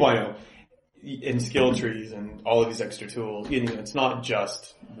 2.0 in skill trees and all of these extra tools, it's not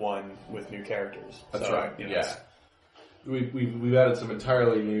just one with new characters. That's right. Yeah. We've added some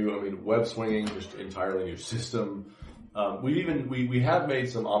entirely new, web swinging, just entirely new system. We have made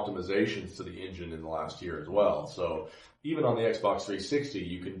some optimizations to the engine in the last year as well. So even on the Xbox 360,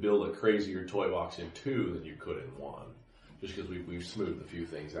 you can build a crazier toy box in 2 than you could in 1, just because we've smoothed a few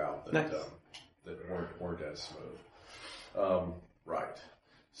things out that nice. That weren't as smooth. Right.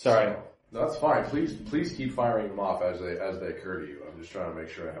 Sorry. So, no, that's fine. Please keep firing them off as they occur to you. I'm just trying to make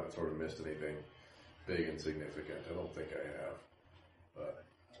sure I haven't sort of missed anything big and significant. I don't think I have, but.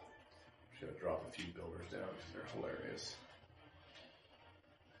 Gonna drop a few builders down because they're hilarious.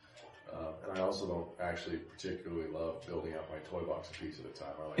 And I also don't actually particularly love building out my toy box a piece at a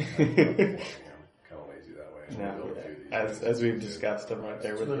time. I like kind of I'm kind of lazy that way. As we've discussed, I'm right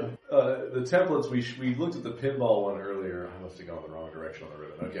there with you. The templates, we looked at the pinball one earlier. I must have gone the wrong direction on the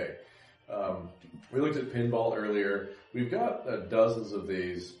ribbon. Okay. We looked at pinball earlier. We've got dozens of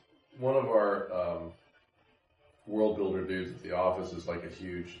these. One of our World Builder dudes at the office is like a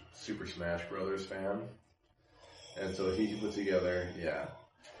huge Super Smash Brothers fan. And so he put together,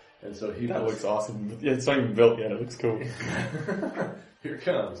 And so that looks awesome. Yeah, it's not even built yet. It looks cool. Here it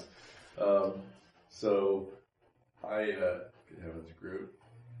comes. So I, good heavens, Groot.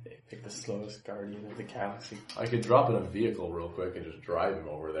 Pick the slowest guardian of the galaxy. I could drop in a vehicle real quick and just drive him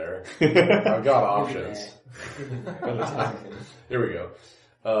over there. I've got options. Here we go.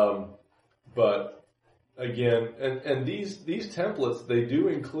 But again, and these templates, they do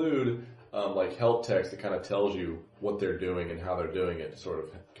include like help text that kind of tells you what they're doing and how they're doing it to sort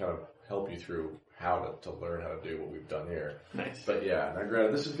of kind of help you through how to learn how to do what we've done here. Nice. But yeah, now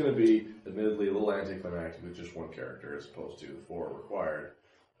granted, this is going to be admittedly a little anticlimactic with just one character as opposed to the 4 required.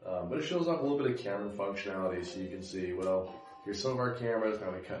 But it shows off a little bit of camera functionality so you can see, well, here's some of our cameras.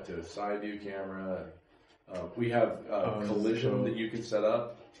 Now we cut to a side view camera. We have collision that you can set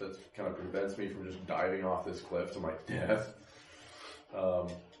up that kind of prevents me from just diving off this cliff to my death.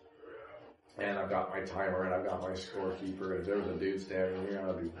 And I've got my timer and I've got my scorekeeper. If there was a dude standing here,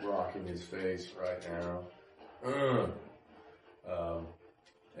 I'd be rocking his face right now.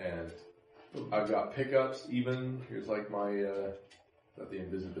 And I've got pickups even. Here's like my, got the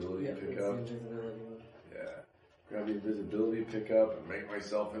invisibility pickup. Grab the invisibility pickup and make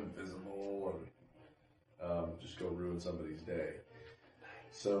myself invisible and just go ruin somebody's day.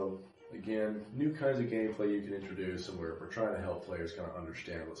 So again, new kinds of gameplay you can introduce, and we're trying to help players kind of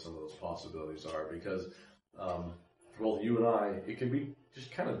understand what some of those possibilities are, because for both you and I, it can be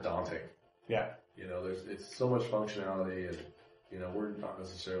just kind of daunting. Yeah. You know, it's so much functionality, and you know, we're not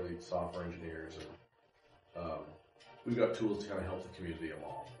necessarily software engineers, and we've got tools to kind of help the community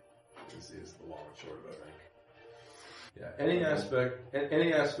along. Is the long and short of it, I think. Yeah,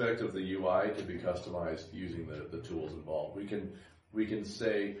 any aspect of the UI can be customized using the tools involved. We can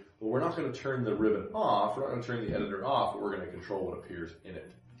say, well, we're not going to turn the ribbon off, we're not going to turn the editor off, but we're going to control what appears in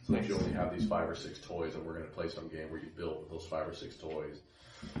it. So that you only have these 5 or 6 toys, and we're going to play some game where you build with those 5 or 6 toys.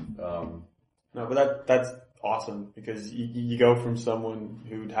 No, but that's awesome because you go from someone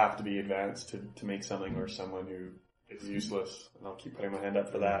who'd have to be advanced to make something or someone who is useless, and I'll keep putting my hand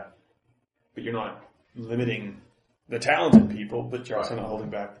up for that. But you're not limiting the talented people, but you're also not holding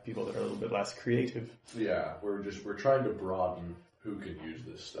back the people that are a little bit less creative. Yeah, we're trying to broaden who can use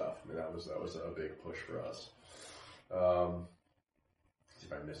this stuff. I mean, that was a big push for us. See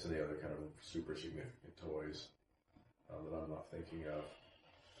if I missed any other kind of super significant toys that I'm not thinking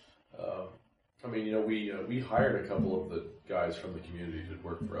of. I mean, you know, we hired a couple of the guys from the community to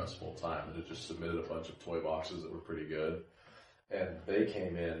work for us full time, and had just submitted a bunch of toy boxes that were pretty good, and they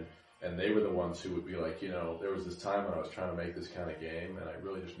came in. And they were the ones who would be like, you know, there was this time when I was trying to make this kind of game, and I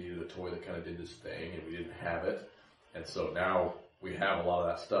really just needed a toy that kind of did this thing, and we didn't have it. And so now we have a lot of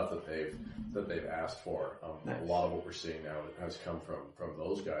that stuff that they've asked for. Nice. A lot of what we're seeing now has come from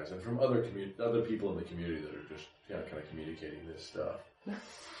those guys and from other people in the community that are just kind of communicating this stuff.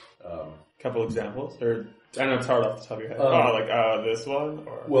 Couple examples, or I know it's hard off the top of your head. This one,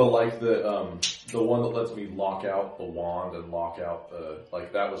 or well, like the one that lets me lock out the wand and lock out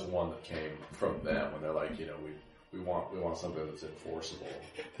that was one that came from them, and they're like, you know, we want something that's enforceable.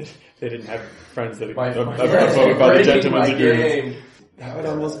 They didn't have friends that by the gentleman's agreement. Game.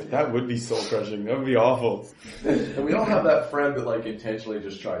 That would be soul crushing. That would be awful. And we all have that friend that like intentionally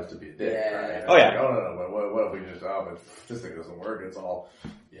just tries to be a dick. Yeah. Right? Oh yeah. Like, no. What if we just but this thing doesn't work? It's all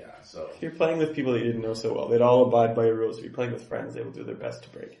So if you're playing with people that you didn't know so well, they'd all abide by your rules. If you're playing with friends, they will do their best to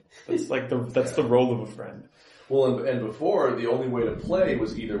break it. That's like the role of a friend. Well, and before, the only way to play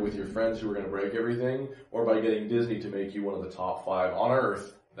was either with your friends who were going to break everything, or by getting Disney to make you one of the top 5 on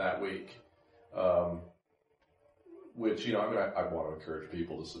Earth that week. Which, you know, I mean, I want to encourage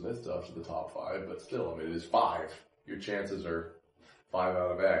people to submit stuff to the top 5, but still, I mean, it is 5. Your chances are 5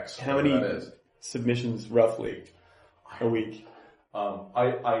 out of X. How many submissions, roughly, a week?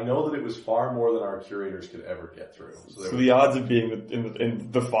 I know that it was far more than our curators could ever get through. So the odds of being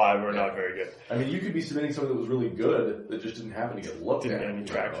in the 5 are not very good. I mean, you could be submitting something that was really good that just didn't happen to get looked at. Didn't get any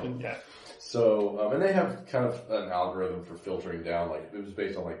traction, yeah. So, and they have kind of an algorithm for filtering down, like, it was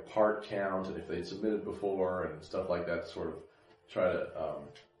based on, like, part count, and if they'd submitted before, and stuff like that, to sort of try to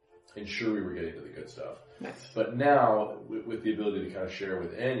ensure we were getting to the good stuff. Nice. But now, with the ability to kind of share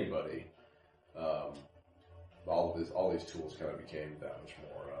with anybody, all these tools kind of became that much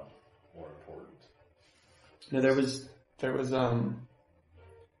more important. No, there was a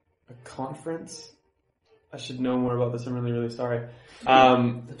conference. I should know more about this. I'm really, really sorry.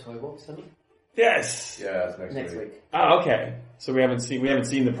 The Toy Box Summit? Yes. Yeah, it's next week. Oh, okay. So we haven't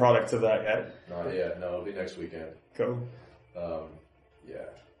seen the products of that yet. Not yet. No, it'll be next weekend. Cool. Yeah.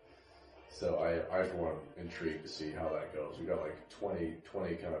 So I for one am intrigued to see how that goes. We've got like 20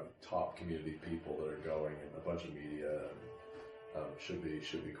 kind of top community people that are going, and a bunch of media. And, should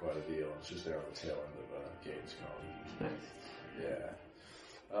be quite a deal. It's just there on the tail end of Gamescom. Nice.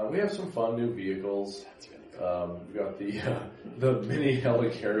 Yeah. We have some fun new vehicles. We've got the mini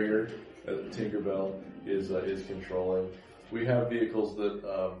helicarrier that Tinkerbell is controlling. We have vehicles that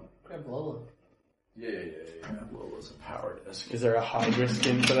Grab Lola. Yeah. Lola's a power disc. Is there a Hydra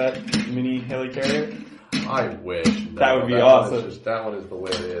skin for that mini helicarrier? I wish. No, that would be awesome. That one is the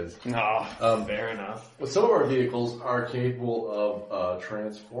way it is. Fair enough. Well, some of our vehicles are capable of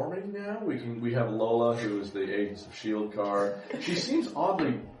transforming now. We have Lola, who is the Agents of S.H.I.E.L.D. car. She seems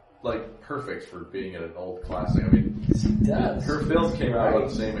oddly like perfect for being in an old classic. I mean, she does. Her films came out in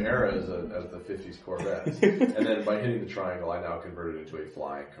the same era as the 50s Corvettes. And then by hitting the triangle, I now converted it into a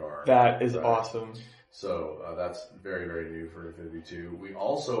flying car. That is awesome. So that's very, very new for Infinity 2. We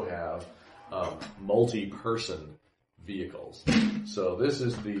also have multi-person vehicles. So this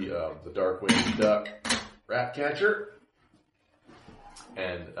is the Darkwing Duck Ratcatcher.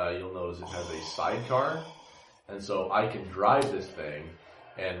 And you'll notice it has a sidecar. And so I can drive this thing,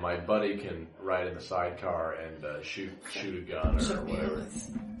 and my buddy can ride in the sidecar and shoot a gun or whatever.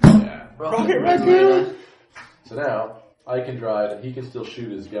 Yeah. Rocket Raccoon! So now I can drive, and he can still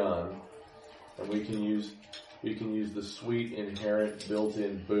shoot his gun, and we can use the sweet inherent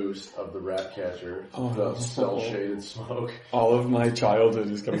built-in boost of the Ratcatcher without cell-shaded smoke. All of my childhood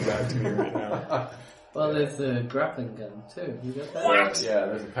is coming back to me right now. Well, there's the grappling gun too. You got that? What? Yeah,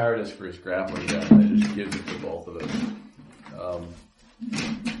 there's a power disc for his grappling gun, and it just gives it to both of them.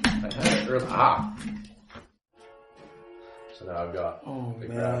 I had it earlier. So now I've got the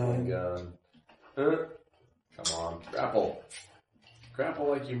grappling gun. Come on, grapple. Grapple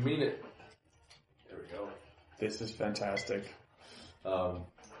like you mean it. There we go. This is fantastic. So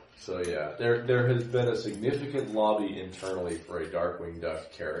So yeah, there has been a significant lobby internally for a Darkwing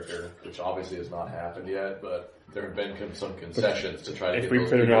Duck character, which obviously has not happened yet, but there have been some concessions to try to if get we those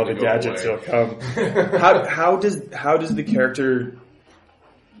put in people all to the go gadgets, away. he'll come. how does the character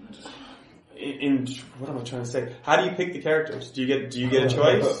in what am I trying to say? How do you pick the characters? Do you get a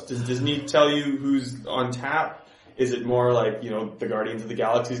choice? Does Disney tell you who's on tap? Is it more like, the Guardians of the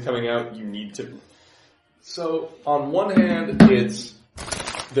Galaxy is coming out, you need to... So, on one hand, it's...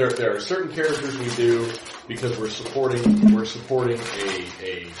 There are certain characters we do because we're supporting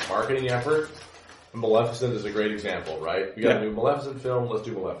a marketing effort. Maleficent is a great example, right? We got a new Maleficent film, let's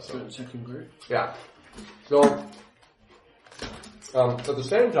do Maleficent. Second group. Yeah. So, at the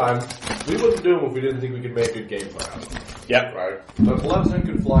same time, we wouldn't do them if we didn't think we could make good gameplay out of them. Yep. Right? But if Maleficent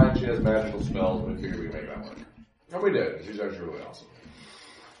can fly and she has magical spells, we figured we could make that work. And we did. She's actually really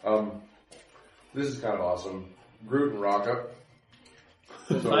awesome. This is kind of awesome. Groot and Rocket.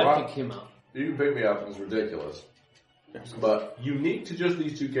 So I pick him up. You can pick me up, and it's ridiculous. But unique to just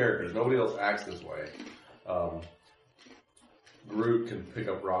these two characters. Nobody else acts this way. Groot can pick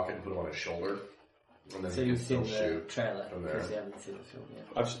up Rocket and put him on his shoulder. And then So he you've can seen still the shoot trailer, from there. because you haven't seen the film yet.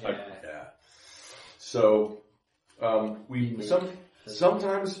 Yeah. So,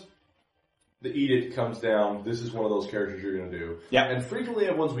 sometimes the edict comes down, this is one of those characters you're going to do. Yeah. And frequently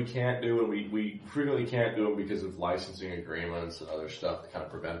have ones we can't do, and we frequently can't do them because of licensing agreements and other stuff that kind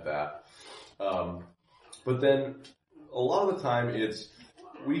of prevent that. But then, a lot of the time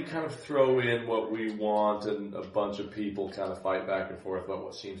we kind of throw in what we want, and a bunch of people kind of fight back and forth about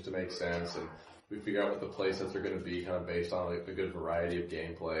what seems to make sense, and we figure out what the playsets are going to be kind of based on a good variety of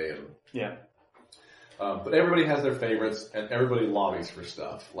gameplay. And Yeah. but everybody has their favorites, and everybody lobbies for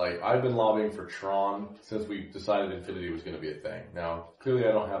stuff. Like, I've been lobbying for Tron since we decided Infinity was going to be a thing. Now, clearly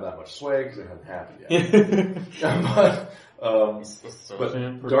I don't have that much sway because it hasn't happened yet.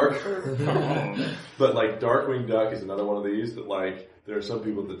 But Darkwing Duck is another one of these that, there are some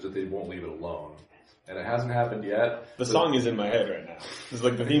people that they won't leave it alone. And it hasn't happened yet. The song is in my head right now. It's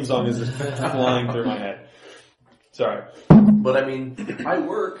like the theme song is just flying through my head. Sorry. But I mean, I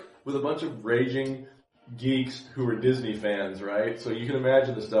work with a bunch of raging geeks who are Disney fans, right? So you can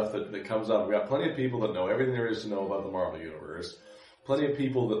imagine the stuff that comes up. We got plenty of people that know everything there is to know about the Marvel Universe. Plenty of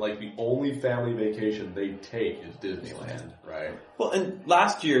people that the only family vacation they take is Disneyland, right? Well, and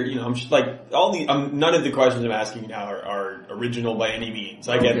last year, I'm just none of the questions I'm asking now are original by any means.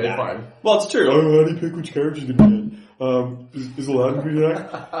 I get that. Fine. Well, it's true. How do you pick which characters to be in? Is Aladdin good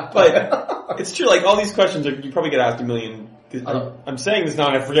at? But it's true. All these questions you probably get asked a million. I'm saying this now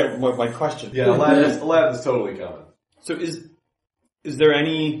and I forget what my question. Yeah, Aladdin's totally coming. So is there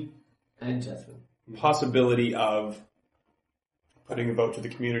any And Jasmine. possibility of putting a vote to the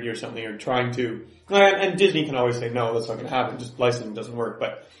community or something, or trying to, and Disney can always say, no, that's not going to happen, just licensing doesn't work,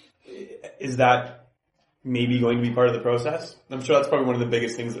 but is that maybe going to be part of the process? I'm sure that's probably one of the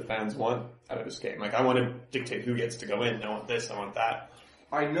biggest things that fans want out of this game. I want to dictate who gets to go in, I want this, I want that.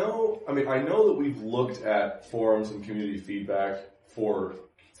 I know that we've looked at forums and community feedback for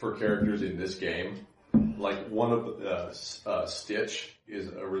characters in this game. One of the, Stitch is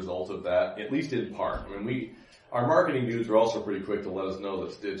a result of that, at least in part. Our marketing dudes were also pretty quick to let us know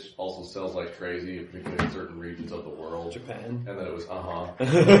that Stitch also sells like crazy, particularly in certain regions of the world. Japan. And that it was,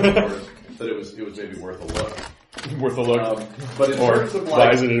 that it was maybe worth a look. Worth a look. But in terms of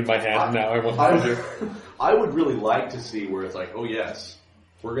why is it in my hand now? I would really like to see where it's oh yes,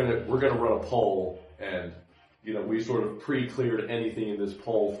 we're gonna run a poll, and we sort of pre-cleared anything in this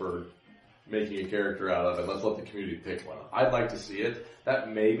poll for making a character out of it. Let's let the community pick one. I'd like to see it.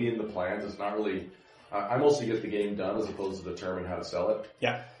 That may be in the plans. It's not really. I mostly get the game done as opposed to determine how to sell it.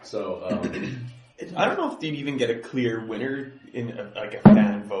 Yeah. So I don't know if you'd even get a clear winner in a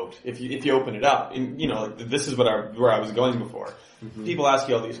fan vote if you open it up. And this is where I was going before. Mm-hmm. People ask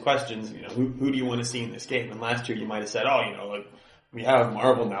you all these questions. Who do you want to see in this game? And last year you might have said, we have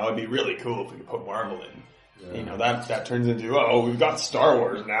Marvel now. It'd be really cool if we could put Marvel in. Yeah. That turns into, we've got Star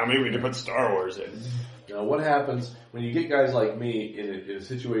Wars now. Maybe we can put Star Wars in. What happens when you get guys like me in a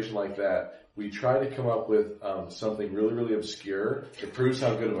situation like that? We try to come up with something really, really obscure that proves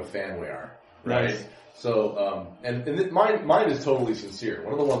how good of a fan we are, right? Nice. So, mine is totally sincere.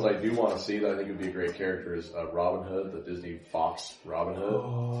 One of the ones I do want to see that I think would be a great character is Robin Hood, the Disney Fox Robin Hood.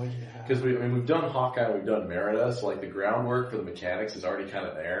 Oh yeah. Because we've done Hawkeye, we've done Merida, so the groundwork for the mechanics is already kind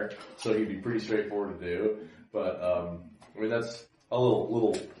of there. So he'd be pretty straightforward to do. But that's a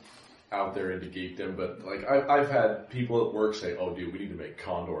little out there into geekdom, but I've had people at work say, "Oh, dude, we need to make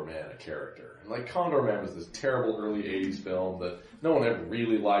Condor Man a character." And Condor Man was this terrible early '80s film that no one ever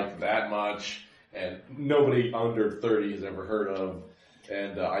really liked that much, and nobody under 30 has ever heard of.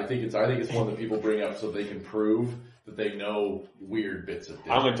 And I think it's one that people bring up so they can prove that they know weird bits of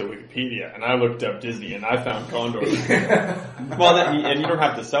Disney. I went to Wikipedia and I looked up Disney and I found Condor. Well, and you don't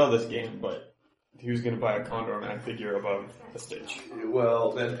have to sell this game, but who's going to buy a Condor Man figure above a Stitch?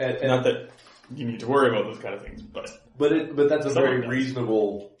 Well, and not that you need to worry about those kind of things, but that's a very does.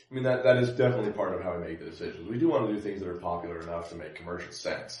 reasonable. I mean, that is definitely part of how we make the decisions. We do want to do things that are popular enough to make commercial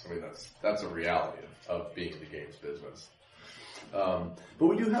sense. I mean, that's a reality of being in the games business. But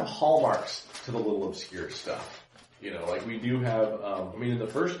we do have hallmarks to the little obscure stuff. You know, like we do have, in the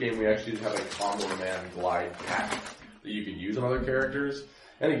first game we actually did have a Condor Man glide pack that you could use on other characters.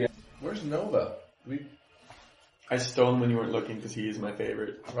 And again, where's Nova? I stole him when you weren't looking because he is my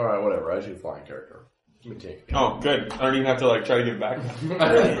favorite. Alright, whatever. I should flying character. Let me take it. Oh, good. I don't even have to try to give it back. He's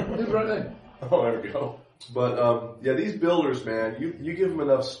right there. Oh, there we go. But, these builders, man, you give them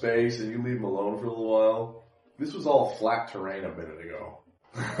enough space and you leave them alone for a little while. This was all flat terrain a minute ago.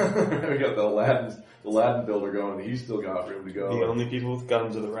 We got the Aladdin builder going, and he's still got room to go. The only people with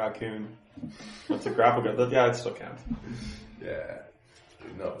guns are the raccoon. That's a grapple gun. Yeah, it still counts. Yeah.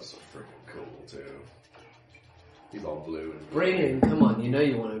 No, it's so freaking cool, too. He's all blue and Bring in, come on, you know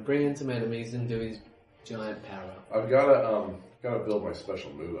you want to. Bring in some enemies and do his giant power. I've gotta build my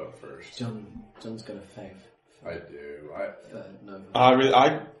special move up first. John's got a fave. I do.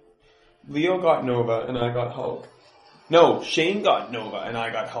 Nova. Leo got Nova and I got Hulk. No, Shane got Nova and I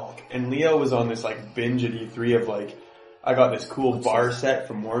got Hulk. And Leo was on this binge at E3 of I got this cool bar set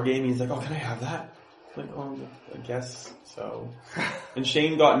from Wargame. He's like, oh, can I have that? I'm like, oh, I guess so. And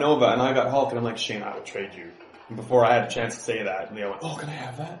Shane got Nova and I got Hulk and I'm like, Shane, I will trade you. And before I had a chance to say that, Leo went, oh, can I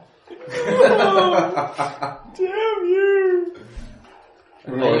have that? Oh, damn you.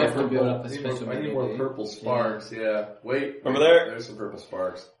 You have to build up a special I need more purple sparks, yeah. Wait. Over there? There's some purple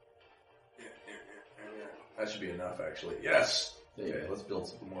sparks. That should be enough, actually. Yes! Okay, let's build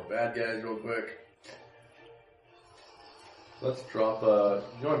some more bad guys real quick. Let's drop,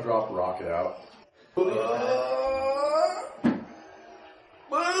 you want to drop Rocket out? Boom!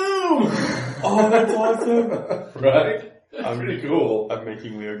 Oh, that's awesome! Right? That's pretty cool. I'm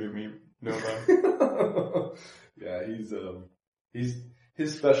making Leo give me Nova. Yeah,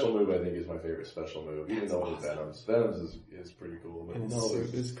 his special move, I think, is my favorite special move. Even though it's Venom's. Venom's is pretty cool. But and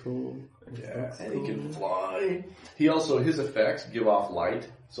suit is cool. Yeah, and he can fly. He also, his effects give off light.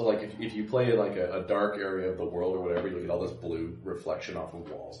 So if you play in a dark area of the world or whatever, you get all this blue reflection off of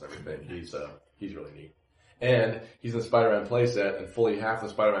walls and everything. He's really neat. And he's in the Spider-Man playset, and fully half the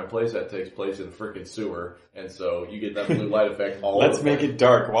Spider-Man playset takes place in the frickin' sewer, and so you get that blue light effect all Let's make it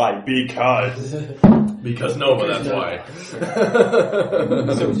dark. Why? Because Nova, that's why.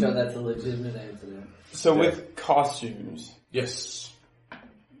 So sure that's a legitimate answer now. So with costumes. Yes.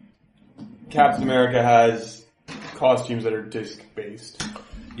 Captain America has costumes that are disc-based.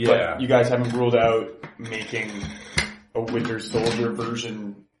 Yeah. But you guys haven't ruled out making a Winter Soldier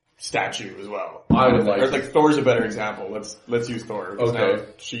version statue as well. I would like Thor's a better example. Let's use Thor. Okay.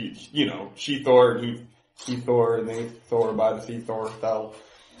 Now, she Thor, he Thor, and they Thor by the sea Thor fell.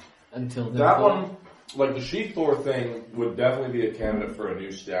 Until that one, the She Thor thing would definitely be a candidate for a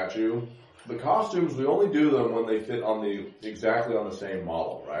new statue. The costumes, we only do them when they fit exactly on the same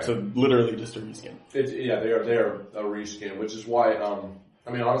model, right? So literally just a reskin. They are a reskin, which is why,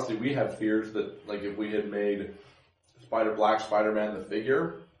 honestly, we have fears that, if we had made Black Spider-Man the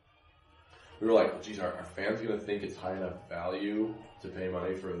figure, we were like, geez, are fans going to think it's high enough value to pay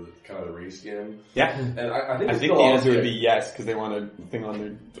money for the reskin? Yeah. And I think the answer would be yes, because they want a thing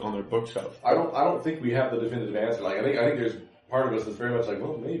on their bookshelf. I don't think we have the definitive answer. I think there's part of us that's very much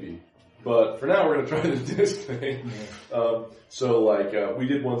well, maybe. But for now, we're going to try this disc thing. Yeah. We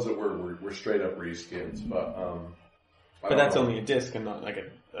did ones that were straight up reskins, but that's only a disc and not that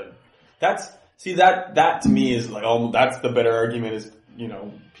to me is that's the better argument is,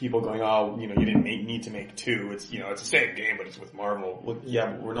 people going, oh, you didn't need to make two. It's, it's the same game, but it's with Marvel. Well,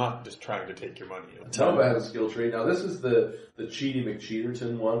 yeah, but we're not just trying to take your money. Nova has a skill tree. Now this is the Cheaty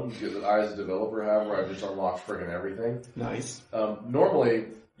McCheaterton one that I as a developer have where I just unlocked friggin' everything. Nice. Normally,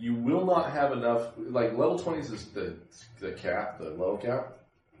 you will not have enough, level 20s is the level cap,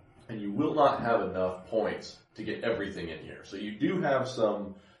 and you will not have enough points to get everything in here. So you do have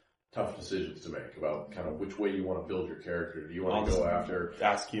some tough decisions to make about kind of which way you want to build your character. Do you want to go after...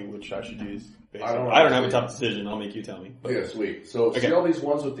 Ask you which I should use. I don't have a tough decision. I'll make you tell me. Yeah, sweet. So see all these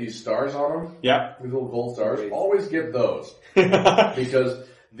ones with these stars on them? Yeah. These little gold stars? Always get those. Because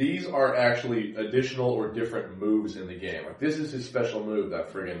these are actually additional or different moves in the game. This is his special move,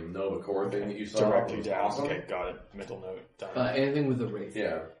 that friggin' Nova Core thing that you saw. Directly down. Awesome. Okay, got it. Mental note. Anything with a wraith.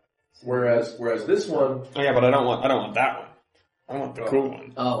 Yeah. Whereas this one... Oh yeah, but I don't want that one. I want the cool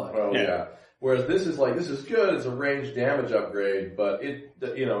one. Oh, yeah. Whereas this is good. It's a range damage upgrade, but you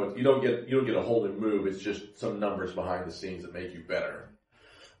don't get a whole new move. It's just some numbers behind the scenes that make you better.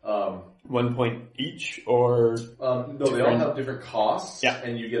 1 point each, or no, they all have different costs, yeah,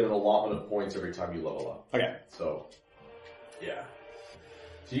 and you get an allotment of points every time you level up. Okay. So, yeah.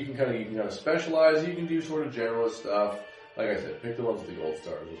 So you can kind of specialize. You can do sort of generalist stuff. Like I said, pick the ones with the gold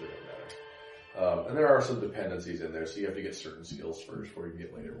stars. Those are going to matter. And there are some dependencies in there, so you have to get certain skills first before you can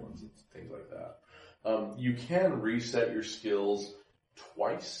get later ones and things like that. You can reset your skills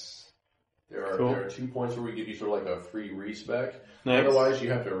twice. There are 2 points where we give you sort of like a free respec. Nice. Otherwise,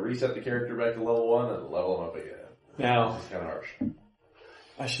 you have to reset the character back to level 1 and level them up again. Now, it's kind of harsh.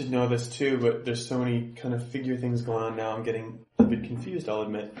 I should know this too, but there's so many kind of figure things going on now. I'm getting a bit confused, I'll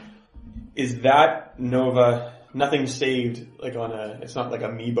admit. Is that Nova nothing saved like on it's not like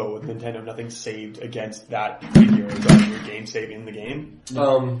Amiibo with Nintendo, nothing saved against that figure on your game save in the game?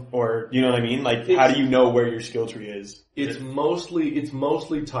 Or, you know what I mean? Like, how do you know where your skill tree is? It's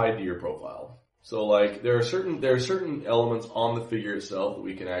mostly tied to your profile. So like, there are certain elements on the figure itself that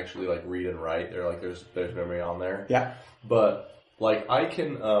we can actually like read and write. There's memory on there. Yeah. But like, I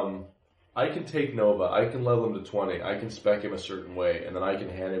can take Nova, I can level him to 20, I can spec him a certain way, and then I can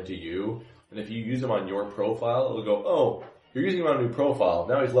hand him to you. And if you use him on your profile, it'll go, oh, you're using him on a new profile,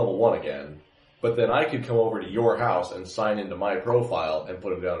 now he's level 1 again. But then I could come over to your house and sign into my profile and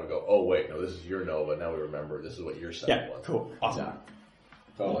put him down and go, oh wait, no, this is your Nova, now we remember, this is what your setting was. Cool. Awesome. Yeah.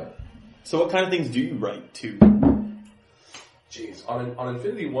 Totally. So what kind of things do you write to? Jeez, on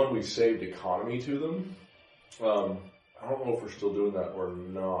Infinity 1 we saved economy to them. I don't know if we're still doing that or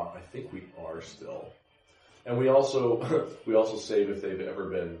not. I think we are still. And we also save if they've ever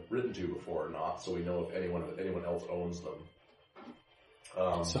been written to before or not, so we know if anyone else owns them.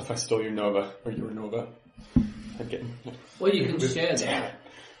 So if I stole your Nova, or your Nova, I'd get... Well, you can share that.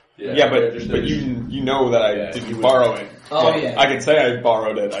 Yeah, but you know that I didn't borrow it. Oh, yeah. I can say I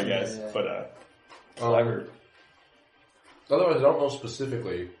borrowed it, I guess, but clever. Otherwise, I don't know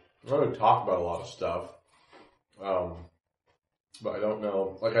specifically. I'm not going to talk about a lot of stuff. But I don't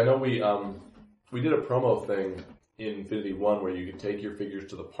know. Like, I know we did a promo thing in Infinity 1 where you could take your figures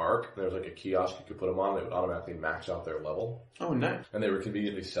to the park, and there was like a kiosk you could put them on that would automatically max out their level. Oh, nice. And they were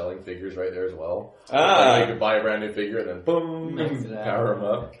conveniently selling figures right there as well. Ah. You could buy a brand new figure and then boom, power them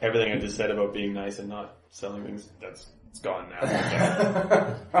up. Everything I just said about being nice and not selling things, it's gone now.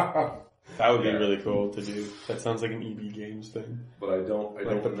 That would be really cool to do. That sounds like an EB Games thing. But I don't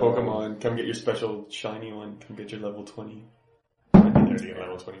the know. Pokemon, come get your special shiny one, come get your level 20. Might be there to get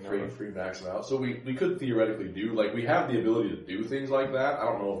level 20 now. Free max them out. So we could theoretically do, like, we have the ability to do things like that. I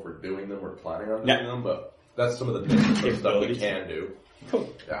don't know if we're doing them or planning on doing them, but that's some of the different stuff we can do.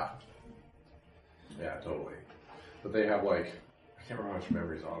 Cool. Yeah. Yeah, totally. But they have like, I can't remember how much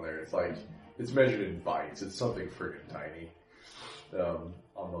memory's on there. It's like, it's measured in bytes. It's something friggin' tiny.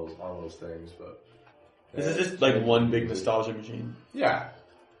 On those things, but this is just like one big nostalgia machine. Yeah,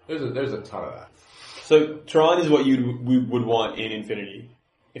 there's a ton of that. So Tron is what we would want in Infinity.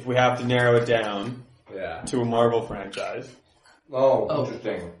 If we have to narrow it down, to a Marvel franchise. Oh,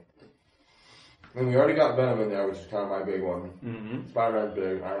 interesting. I mean, we already got Venom in there, which is kind of my big one. Mm-hmm. Spider-Man's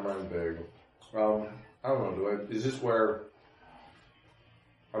big, Iron Man's big. I don't know. Is this where?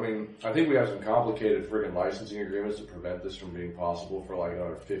 I mean, I think we have some complicated friggin' licensing agreements to prevent this from being possible for like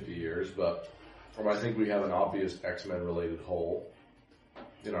another 50 years, but I think we have an obvious X-Men related hole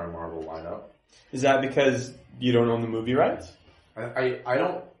in our Marvel lineup. Is that because you don't own the movie rights? I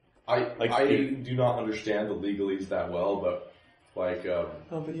do not understand the legalese that well, but like,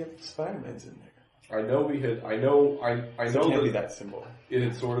 but you have Spider-Man's in there. I know it can't be that simple. It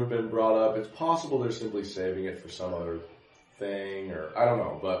had sort of been brought up. It's possible they're simply saving it for some other thing, or I don't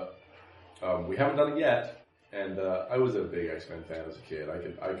know, but we haven't done it yet. And I was a big X-Men fan as a kid.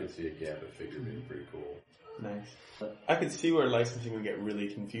 I could see a Gambit figure being pretty cool. Nice. I could see where licensing would get really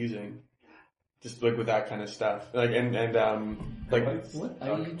confusing, just like with that kind of stuff. Like like what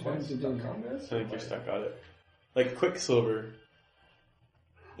are you trying to do? I think you're stuck on it. Like Quicksilver.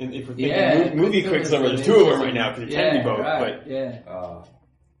 And if we're thinking movie Quicksilver, there's two of them right now because it can be both. Right. But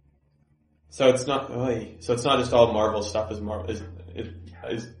so it's not just all Marvel stuff. Is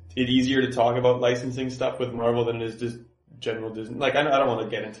it easier to talk about licensing stuff with Marvel than it is just general Disney? Like I don't want to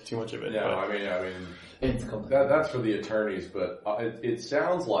get into too much of it. Yeah, I mean, it's that's for the attorneys. But it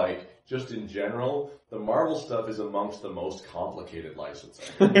sounds like just in general, the Marvel stuff is amongst the most complicated licensing,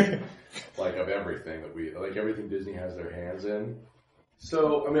 like of everything everything Disney has their hands in.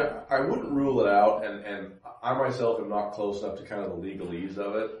 So, I mean, I wouldn't rule it out, and I myself am not close enough to kind of the legalese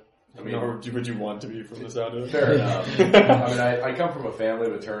of it. I mean, nor would you want to be from the sound of it. fair enough. I mean, I come from a family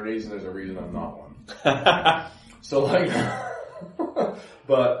of attorneys, and there's a reason I'm not one. So like,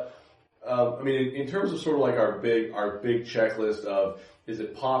 but I mean, in terms of sort of like our big checklist of is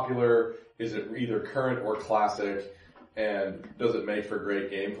it popular, is it either current or classic, and does it make for great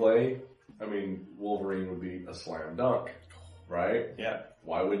gameplay? I mean, Wolverine would be a slam dunk, right? Yeah.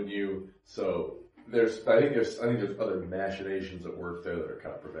 Why wouldn't you? So I think there's other machinations at work there that are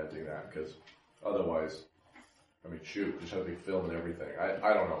kind of preventing that, because otherwise, I mean, shoot, just have a big film and everything.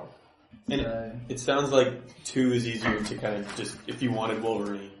 I don't know. And it sounds like 2 is easier to kind of just, if you wanted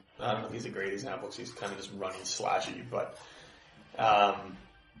Wolverine, I don't know if he's a great example because he's kind of just running slashy, but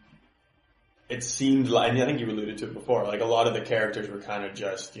it seemed like, and I think you alluded to it before, like a lot of the characters were kind of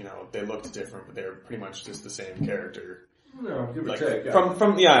just, they looked different, but they were pretty much just the same character. No, give or Like take. Yeah.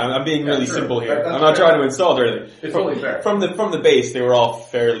 from I'm being really sure. simple here. That's I'm not fair. trying to insult or anything. It's totally fair. From the base, they were all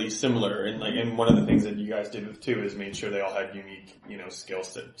fairly similar, and one of the things that you guys did with 2 is made sure they all had unique, skill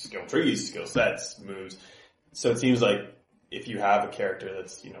trees, skill sets, moves. So it seems like if you have a character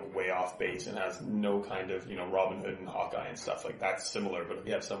that's way off base and has no kind of Robin Hood and Hawkeye and stuff like that's similar, but if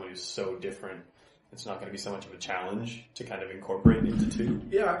you have someone who's so different, it's not going to be so much of a challenge to kind of incorporate into 2.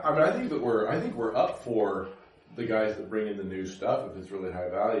 Yeah, I mean, I think we're up for the guys that bring in the new stuff if it's really high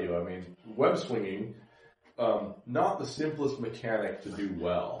value. I mean, web swinging, not the simplest mechanic to do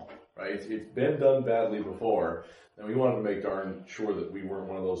well, right? It's been done badly before, and we wanted to make darn sure that we weren't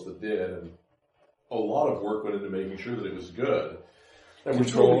one of those that did, and a lot of work went into making sure that it was good. And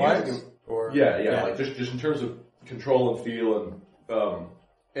Control-wise? Yeah, like just in terms of control and feel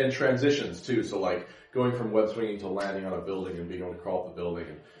and transitions too. So like going from web swinging to landing on a building and being able to crawl up the building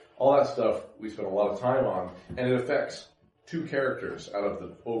and all that stuff we spent a lot of time on, and it affects 2 characters out of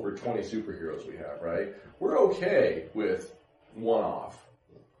the over 20 superheroes we have, right? We're okay with one-off.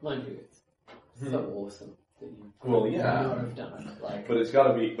 Mind you, it's so awesome that you Well, would yeah. not have done it. Like, But it's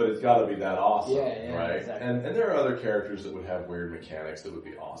gotta be that awesome, Yeah, right? exactly. And there are other characters that would have weird mechanics that would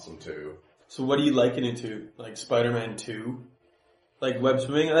be awesome too. So what do you liken it to? Like Spider-Man 2? Like web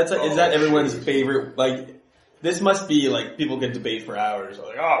swimming? Is that everyone's favorite? Like, this must be like, people can debate for hours.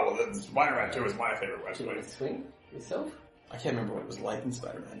 Like, oh, well then Spider-Man 2 is my favorite web swimming. swing yourself. I can't remember what it was like in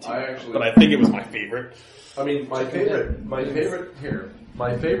Spider-Man 2. I but I think it was my favorite. I mean, my favorite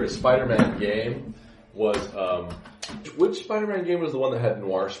Spider-Man game was, which Spider-Man game was the one that had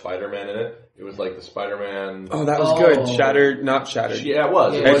Noir Spider-Man in it? It was like the Spider-Man... Oh, that was good. Shattered, not Shattered. Yeah, it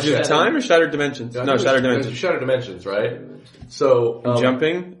was. Yeah, It was Edge of Shattered. Time or Shattered Dimensions? No, Shattered It Dimensions. was Shattered Dimensions, right? So, I'm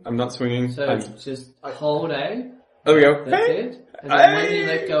jumping. I'm not swinging. So just hold A. There we go. That's it. And then when you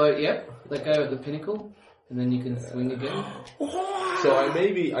let go at the pinnacle, and then you can swing again. So I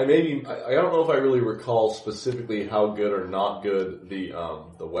don't know if I really recall specifically how good or not good the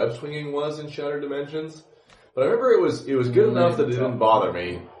web swinging was in Shattered Dimensions, but I remember it was good enough that it didn't bother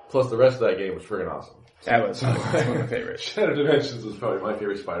me. Plus the rest of that game was friggin' awesome. That was one of my favorites. Shattered Dimensions was probably my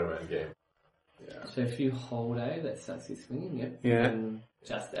favorite Spider-Man game. Yeah. So if you hold A, that starts you swinging. Yep. Yeah. And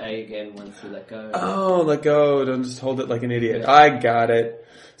just A again once you let go. Oh, let go. Don't just hold it like an idiot. Yeah. I got it.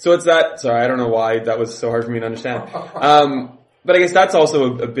 So it's that. Sorry, I don't know why that was so hard for me to understand. But I guess that's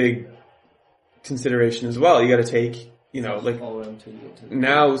also a big consideration as well. You got to take, like hold on till you get to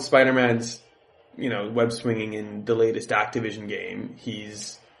now Spider-Man's, web swinging in the latest Activision game.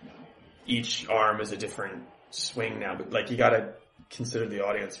 Each arm is a different swing now, but like you got to consider the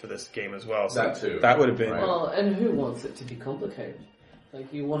audience for this game as well. So that too. That would have been. Right. Well, and who wants it to be complicated?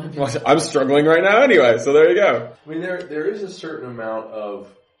 Like you want to be. Well, I'm struggling right now anyway, so there you go. I mean, there is a certain amount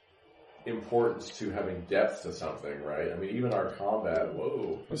of importance to having depth to something, right? I mean, even our combat.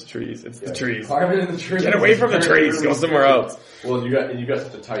 Whoa, Those trees. It's the trees. Climbing in the trees. Get away from the trees. Go somewhere else. Well, you got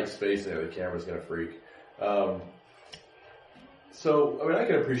such a tight space there. The camera's gonna freak. So, I mean, I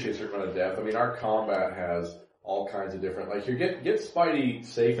can appreciate a certain amount of depth. I mean, our combat has all kinds of different, like, get Spidey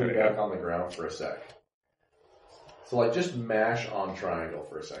safely back on the ground for a sec. So, like, just mash on triangle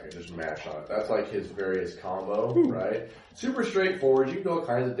for a second. Just mash on it. That's, like, his various combo, right? Super straightforward. You can do all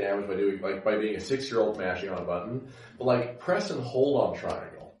kinds of damage by being a 6-year-old mashing on a button. But, like, press and hold on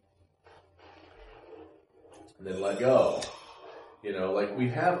triangle. And then let go. Like, we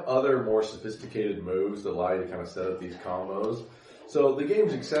have other more sophisticated moves that allow you to kind of set up these combos. So the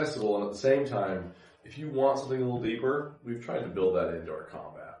game's accessible, and at the same time, if you want something a little deeper, we've tried to build that into our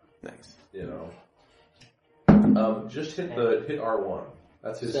combat. Nice. Just hit R1.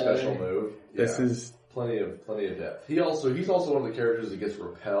 That's his special move. This is plenty of depth. He's also one of the characters that gets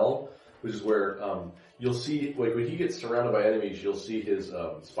repel, which is where you'll see, like when he gets surrounded by enemies, you'll see his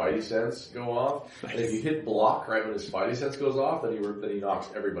Spidey sense go off. Nice. And if you hit block right when his Spidey sense goes off, then he knocks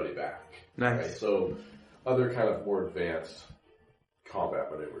everybody back. Nice. Right? So other kind of more advanced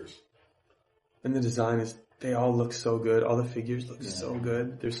combat maneuvers. And the design is, they all look so good. All the figures look so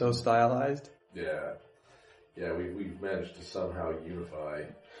good. They're so stylized. Yeah. Yeah, we've managed to somehow unify.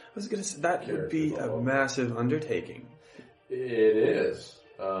 I was going to say, that would be a massive undertaking. It is.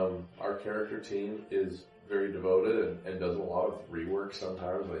 Our character team is very devoted and does a lot of rework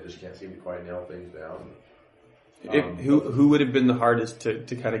sometimes. They just can't seem to quite nail things down. Who would have been the hardest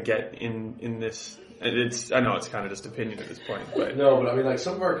to kind of get in this? I know it's kind of just opinion at this point, but no, but I mean, like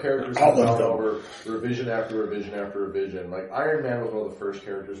some of our characters have gone over revision after revision after revision. Like Iron Man was one of the first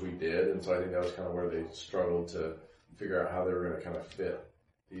characters we did, and so I think that was kind of where they struggled to figure out how they were going to kind of fit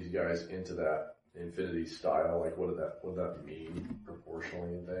these guys into that Infinity style. Like, what did that mean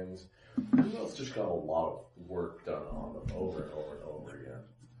proportionally and things? Well, it's just got a lot of work done on them over and over and over again.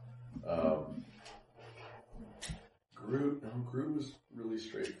 Groot was really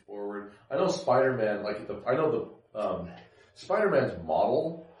straightforward. I know Spider-Man, Spider-Man's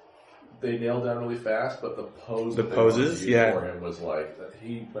model, they nailed down really fast, but the poses for him was like,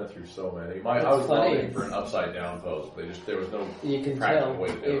 he went through so many. I was looking for an upside down pose. There was no practical way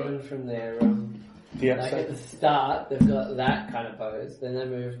to do it. You can tell, even from their, like at the start, they've got that kind of pose, then they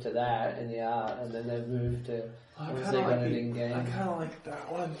move to that in the art, and then they move to, I kind of like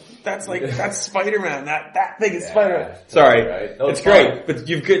that one. That's Spider-Man. That thing is Spider-Man. Sorry, right? It's great, but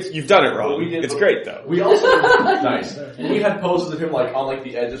you've done it wrong. It's great though. We also nice. We had poses of him like on like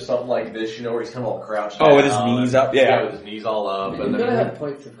the edge of something like this, where he's kind of all crouched. Oh, with his knees up. Yeah, with his knees all up. You've got to have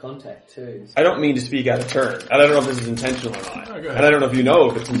points of contact too. I don't mean to speak out of turn. I don't know if this is intentional or not, and I don't know if you know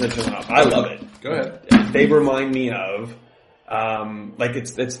if it's intentional or not. I love it. Go ahead. They remind me of, like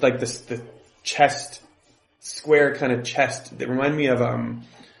it's like the chest. Square kind of chest that remind me of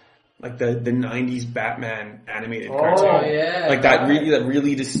like the 90s Batman animated cartoon. Oh yeah. Like that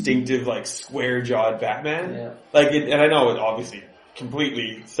really distinctive like square jawed Batman. Yeah. And I know it's obviously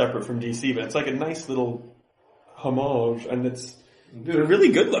completely separate from DC, but it's like a nice little homage, and they're really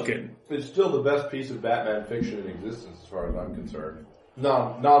good looking. It's still the best piece of Batman fiction in existence as far as I'm concerned.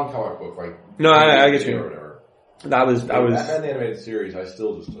 Non-comic book, like no, I get you. Or whatever. That was Batman the animated series. I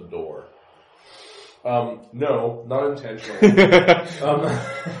still just adore. No, not intentionally.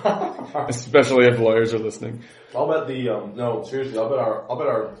 Especially if lawyers are listening. I'll bet no, seriously, I'll bet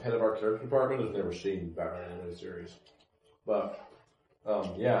our head of our character department has never seen Batman animated series. But,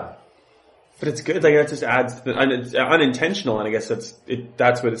 yeah. But it's good, like that just adds to and it's unintentional, and I guess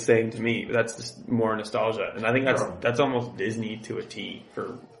that's what it's saying to me. But that's just more nostalgia. And I think that's almost Disney to a T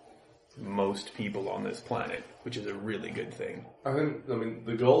for most people on this planet, which is a really good thing. I mean,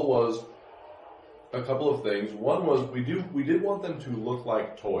 the goal was a couple of things. One was we did want them to look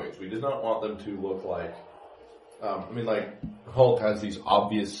like toys. We did not want them to look like, like Hulk has these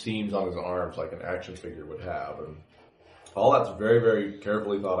obvious seams on his arms like an action figure would have, and all that's very, very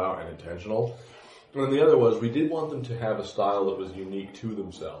carefully thought out and intentional. And then the other was we did want them to have a style that was unique to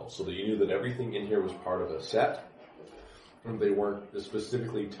themselves, so that you knew that everything in here was part of a set, and they weren't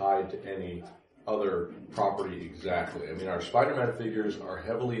specifically tied to any other property exactly. I mean, our Spider-Man figures are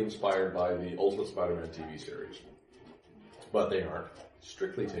heavily inspired by the Ultimate Spider-Man TV series, but they aren't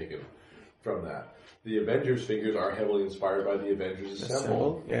strictly taken from that. The Avengers figures are heavily inspired by the Avengers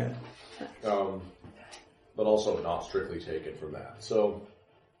Assemble. Yeah. But also not strictly taken from that. So,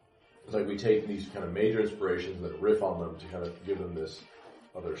 it's like we take these kind of major inspirations that riff on them to kind of give them this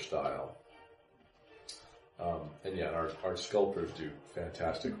other style. And yeah, our sculptors do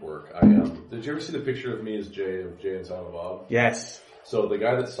fantastic work. Did you ever see the picture of me as Jay and Silent Bob? Yes. So the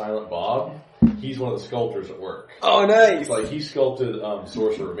guy that's Silent Bob, he's one of the sculptors at work. Oh, nice! Like he sculpted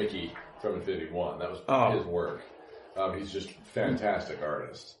Sorcerer Mickey from Infinity War. That was his work. He's just a fantastic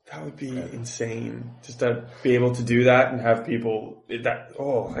artist. That would be insane. Just to be able to do that and have people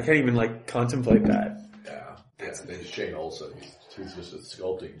I can't even like contemplate that. Yeah. It's Shane Olsen. He's just a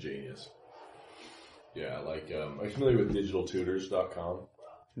sculpting genius. Yeah, like, are you familiar with digitaltutors.com?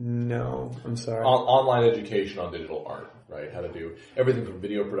 No, I'm sorry. Online education on digital art, right? How to do everything from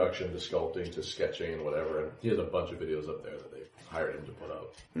video production to sculpting to sketching and whatever. And he has a bunch of videos up there that they've hired him to put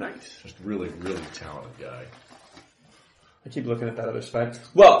up. Nice. Just really, really talented guy. I keep looking at that other Spider.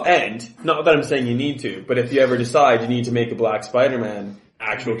 Well, and, not that I'm saying you need to, but if you ever decide you need to make a black Spider-Man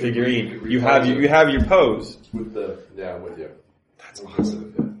actual figurine, you have your pose. With you. That's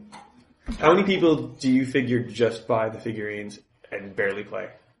awesome. How many people do you figure just buy the figurines and barely play?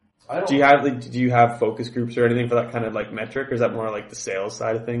 Do you have focus groups or anything for that kind of like metric, or is that more like the sales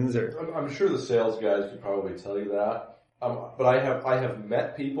side of things? Or I'm sure the sales guys could probably tell you that. But I have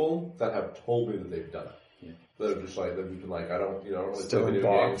met people that have told me that they've done it. Yeah. That have just like they've been like, I don't really still play in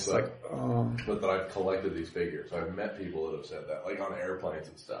video box, games, but that I've collected these figures. I've met people that have said that, like on airplanes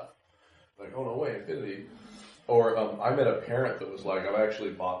and stuff. Like, oh no way, Infinity. Or I met a parent that was like, I've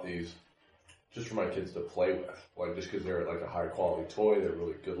actually bought these just for my kids to play with, like just because they're like a high quality toy, they're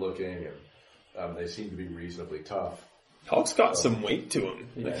really good looking, and they seem to be reasonably tough. Hulk's got some weight to him.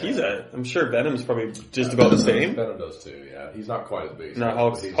 Yeah. Like I'm sure Venom's probably just about the same. Venom does too, yeah. He's not quite as big. No,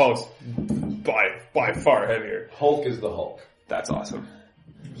 Hulk's by far heavier. Hulk is the Hulk. That's awesome.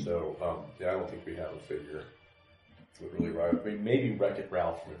 So, I don't think we have a figure that really right. I mean, maybe Wreck-It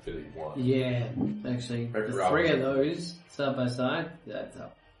Ralph from Infinity 1. Yeah, actually. Wreck-It the Ralph 3 of those, side by side, that's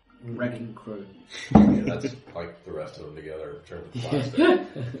a wrecking crew. Yeah, that's like the rest of them together in terms of plastic.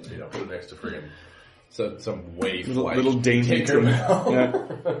 Put it next to friggin' some wave little dainty yeah.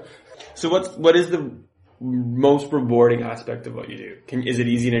 So what is the most rewarding aspect of what you do? Is it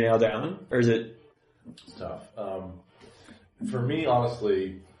easy to nail down, or is it? It's tough. For me,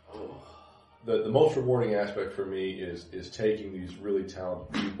 honestly, the most rewarding aspect for me is taking these really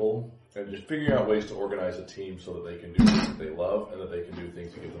talented people and just figuring out ways to organize a team so that they can do things that they love and that they can do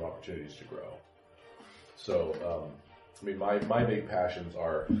things that give them opportunities to grow. So, my big passions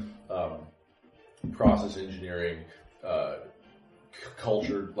are process engineering,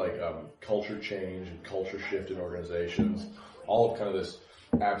 culture change and culture shift in organizations, all of kind of this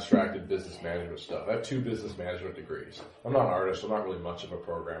abstracted business management stuff. I have 2 business management degrees. I'm not an artist, I'm not really much of a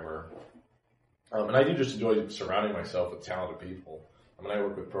programmer. And I do just enjoy surrounding myself with talented people. I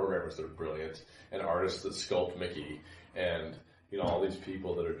work with programmers that are brilliant and artists that sculpt Mickey and, all these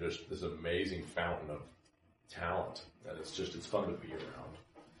people that are just this amazing fountain of talent. And it's fun to be around.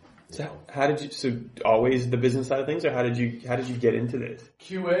 So how did you, always the business side of things, or how did you get into this?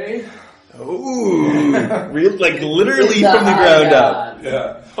 QA. Oh, real, like literally from the ground up.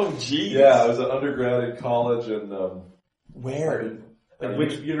 Yeah. Oh, geez. Yeah, I was an undergrad in college and, where?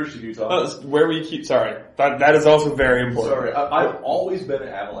 Which University of Utah? Where were you sorry. That is also very important. Sorry, I've always been at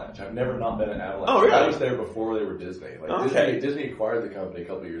Avalanche. I've never not been at Avalanche. Oh, really? I was there before they were Disney. Disney acquired the company a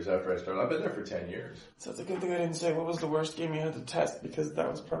couple of years after I started. I've been there for 10 years. So it's a good thing I didn't say what was the worst game you had to test, because that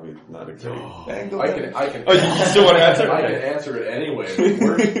was probably not a great angle. I can. Oh, you still want to answer? I can answer it anyway.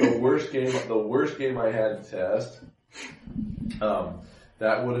 The worst game I had to test,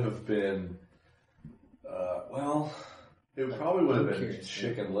 that would have been, it probably would have been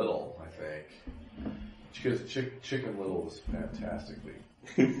Chicken Little, I think. Because Chicken Little was fantastically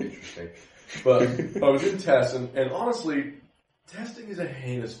interesting. But I was in tests, and honestly, testing is a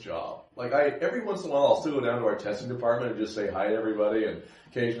heinous job. Like, every once in a while, I'll still go down to our testing department and just say hi to everybody, and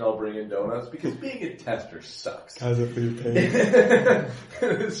occasionally I'll bring in donuts, because being a tester sucks. How's it for your pay?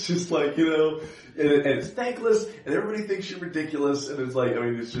 It's just like, and it's thankless, and everybody thinks you're ridiculous, and it's like,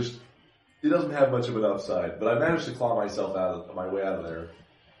 it's just, it doesn't have much of an upside. But I managed to claw myself my way out of there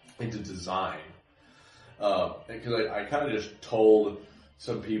into design. Because I kind of just told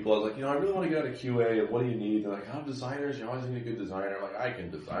some people, I was like, I really want to go to QA, and what do you need? They're like, designers, you always need a good designer. I'm like, I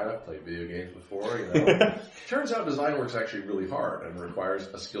can design, I've played video games before, Turns out design work's actually really hard and requires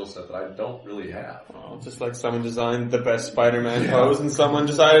a skill set that I don't really have. Well, just like someone designed the best Spider-Man pose and someone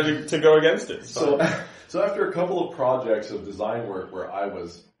decided to go against it. So after a couple of projects of design work where I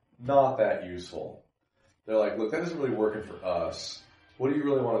was not that useful, they're like, look, that isn't really working for us. What do you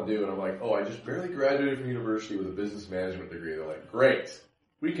really want to do? And I'm like, I just barely graduated from university with a business management degree. They're like, great.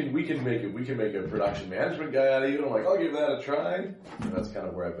 We can make a production management guy out of you. And I'm like, I'll give that a try. And that's kind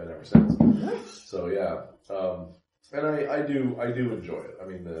of where I've been ever since. So yeah. And I do enjoy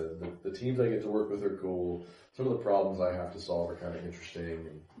it. The teams I get to work with are cool. Some of the problems I have to solve are kind of interesting.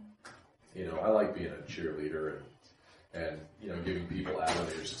 And, I like being a cheerleader and giving people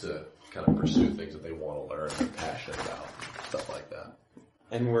avenues to kind of pursue things that they want to learn and are passionate about, stuff like that.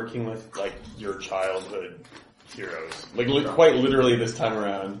 And working with, like, your childhood heroes. Like, quite literally this time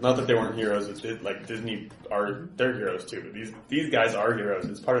around. Not that they weren't heroes, like, Disney they're heroes too, but these guys are heroes.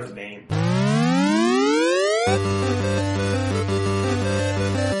 It's part of the name.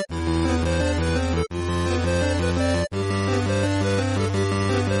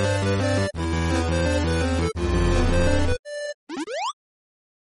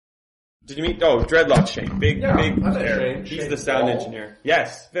 Did you meet? Dreadlock Shane. Big Shane. He's the sound engineer.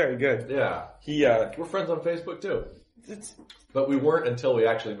 Yes, very good. Yeah. We're friends on Facebook too. But we weren't until we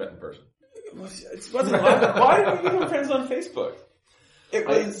actually met in person. It wasn't. Why were you friends on Facebook? It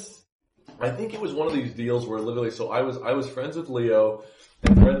was. I think it was one of these deals where literally, so I was friends with Leo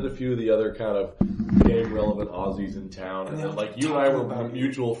and friended a few of the other kind of game relevant Aussies in town, and then like you and I were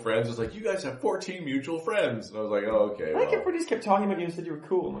mutual friends. It's like, you guys have 14 mutual friends, and I was like, oh, okay. I think everybody just kept talking about you and said you were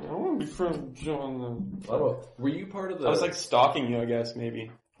cool. I'm like, I want to be friends with John. Were you part of the? I was like stalking you, I guess,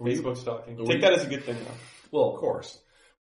 maybe. Facebook stalking. Take that as a good thing, though. Well, of course.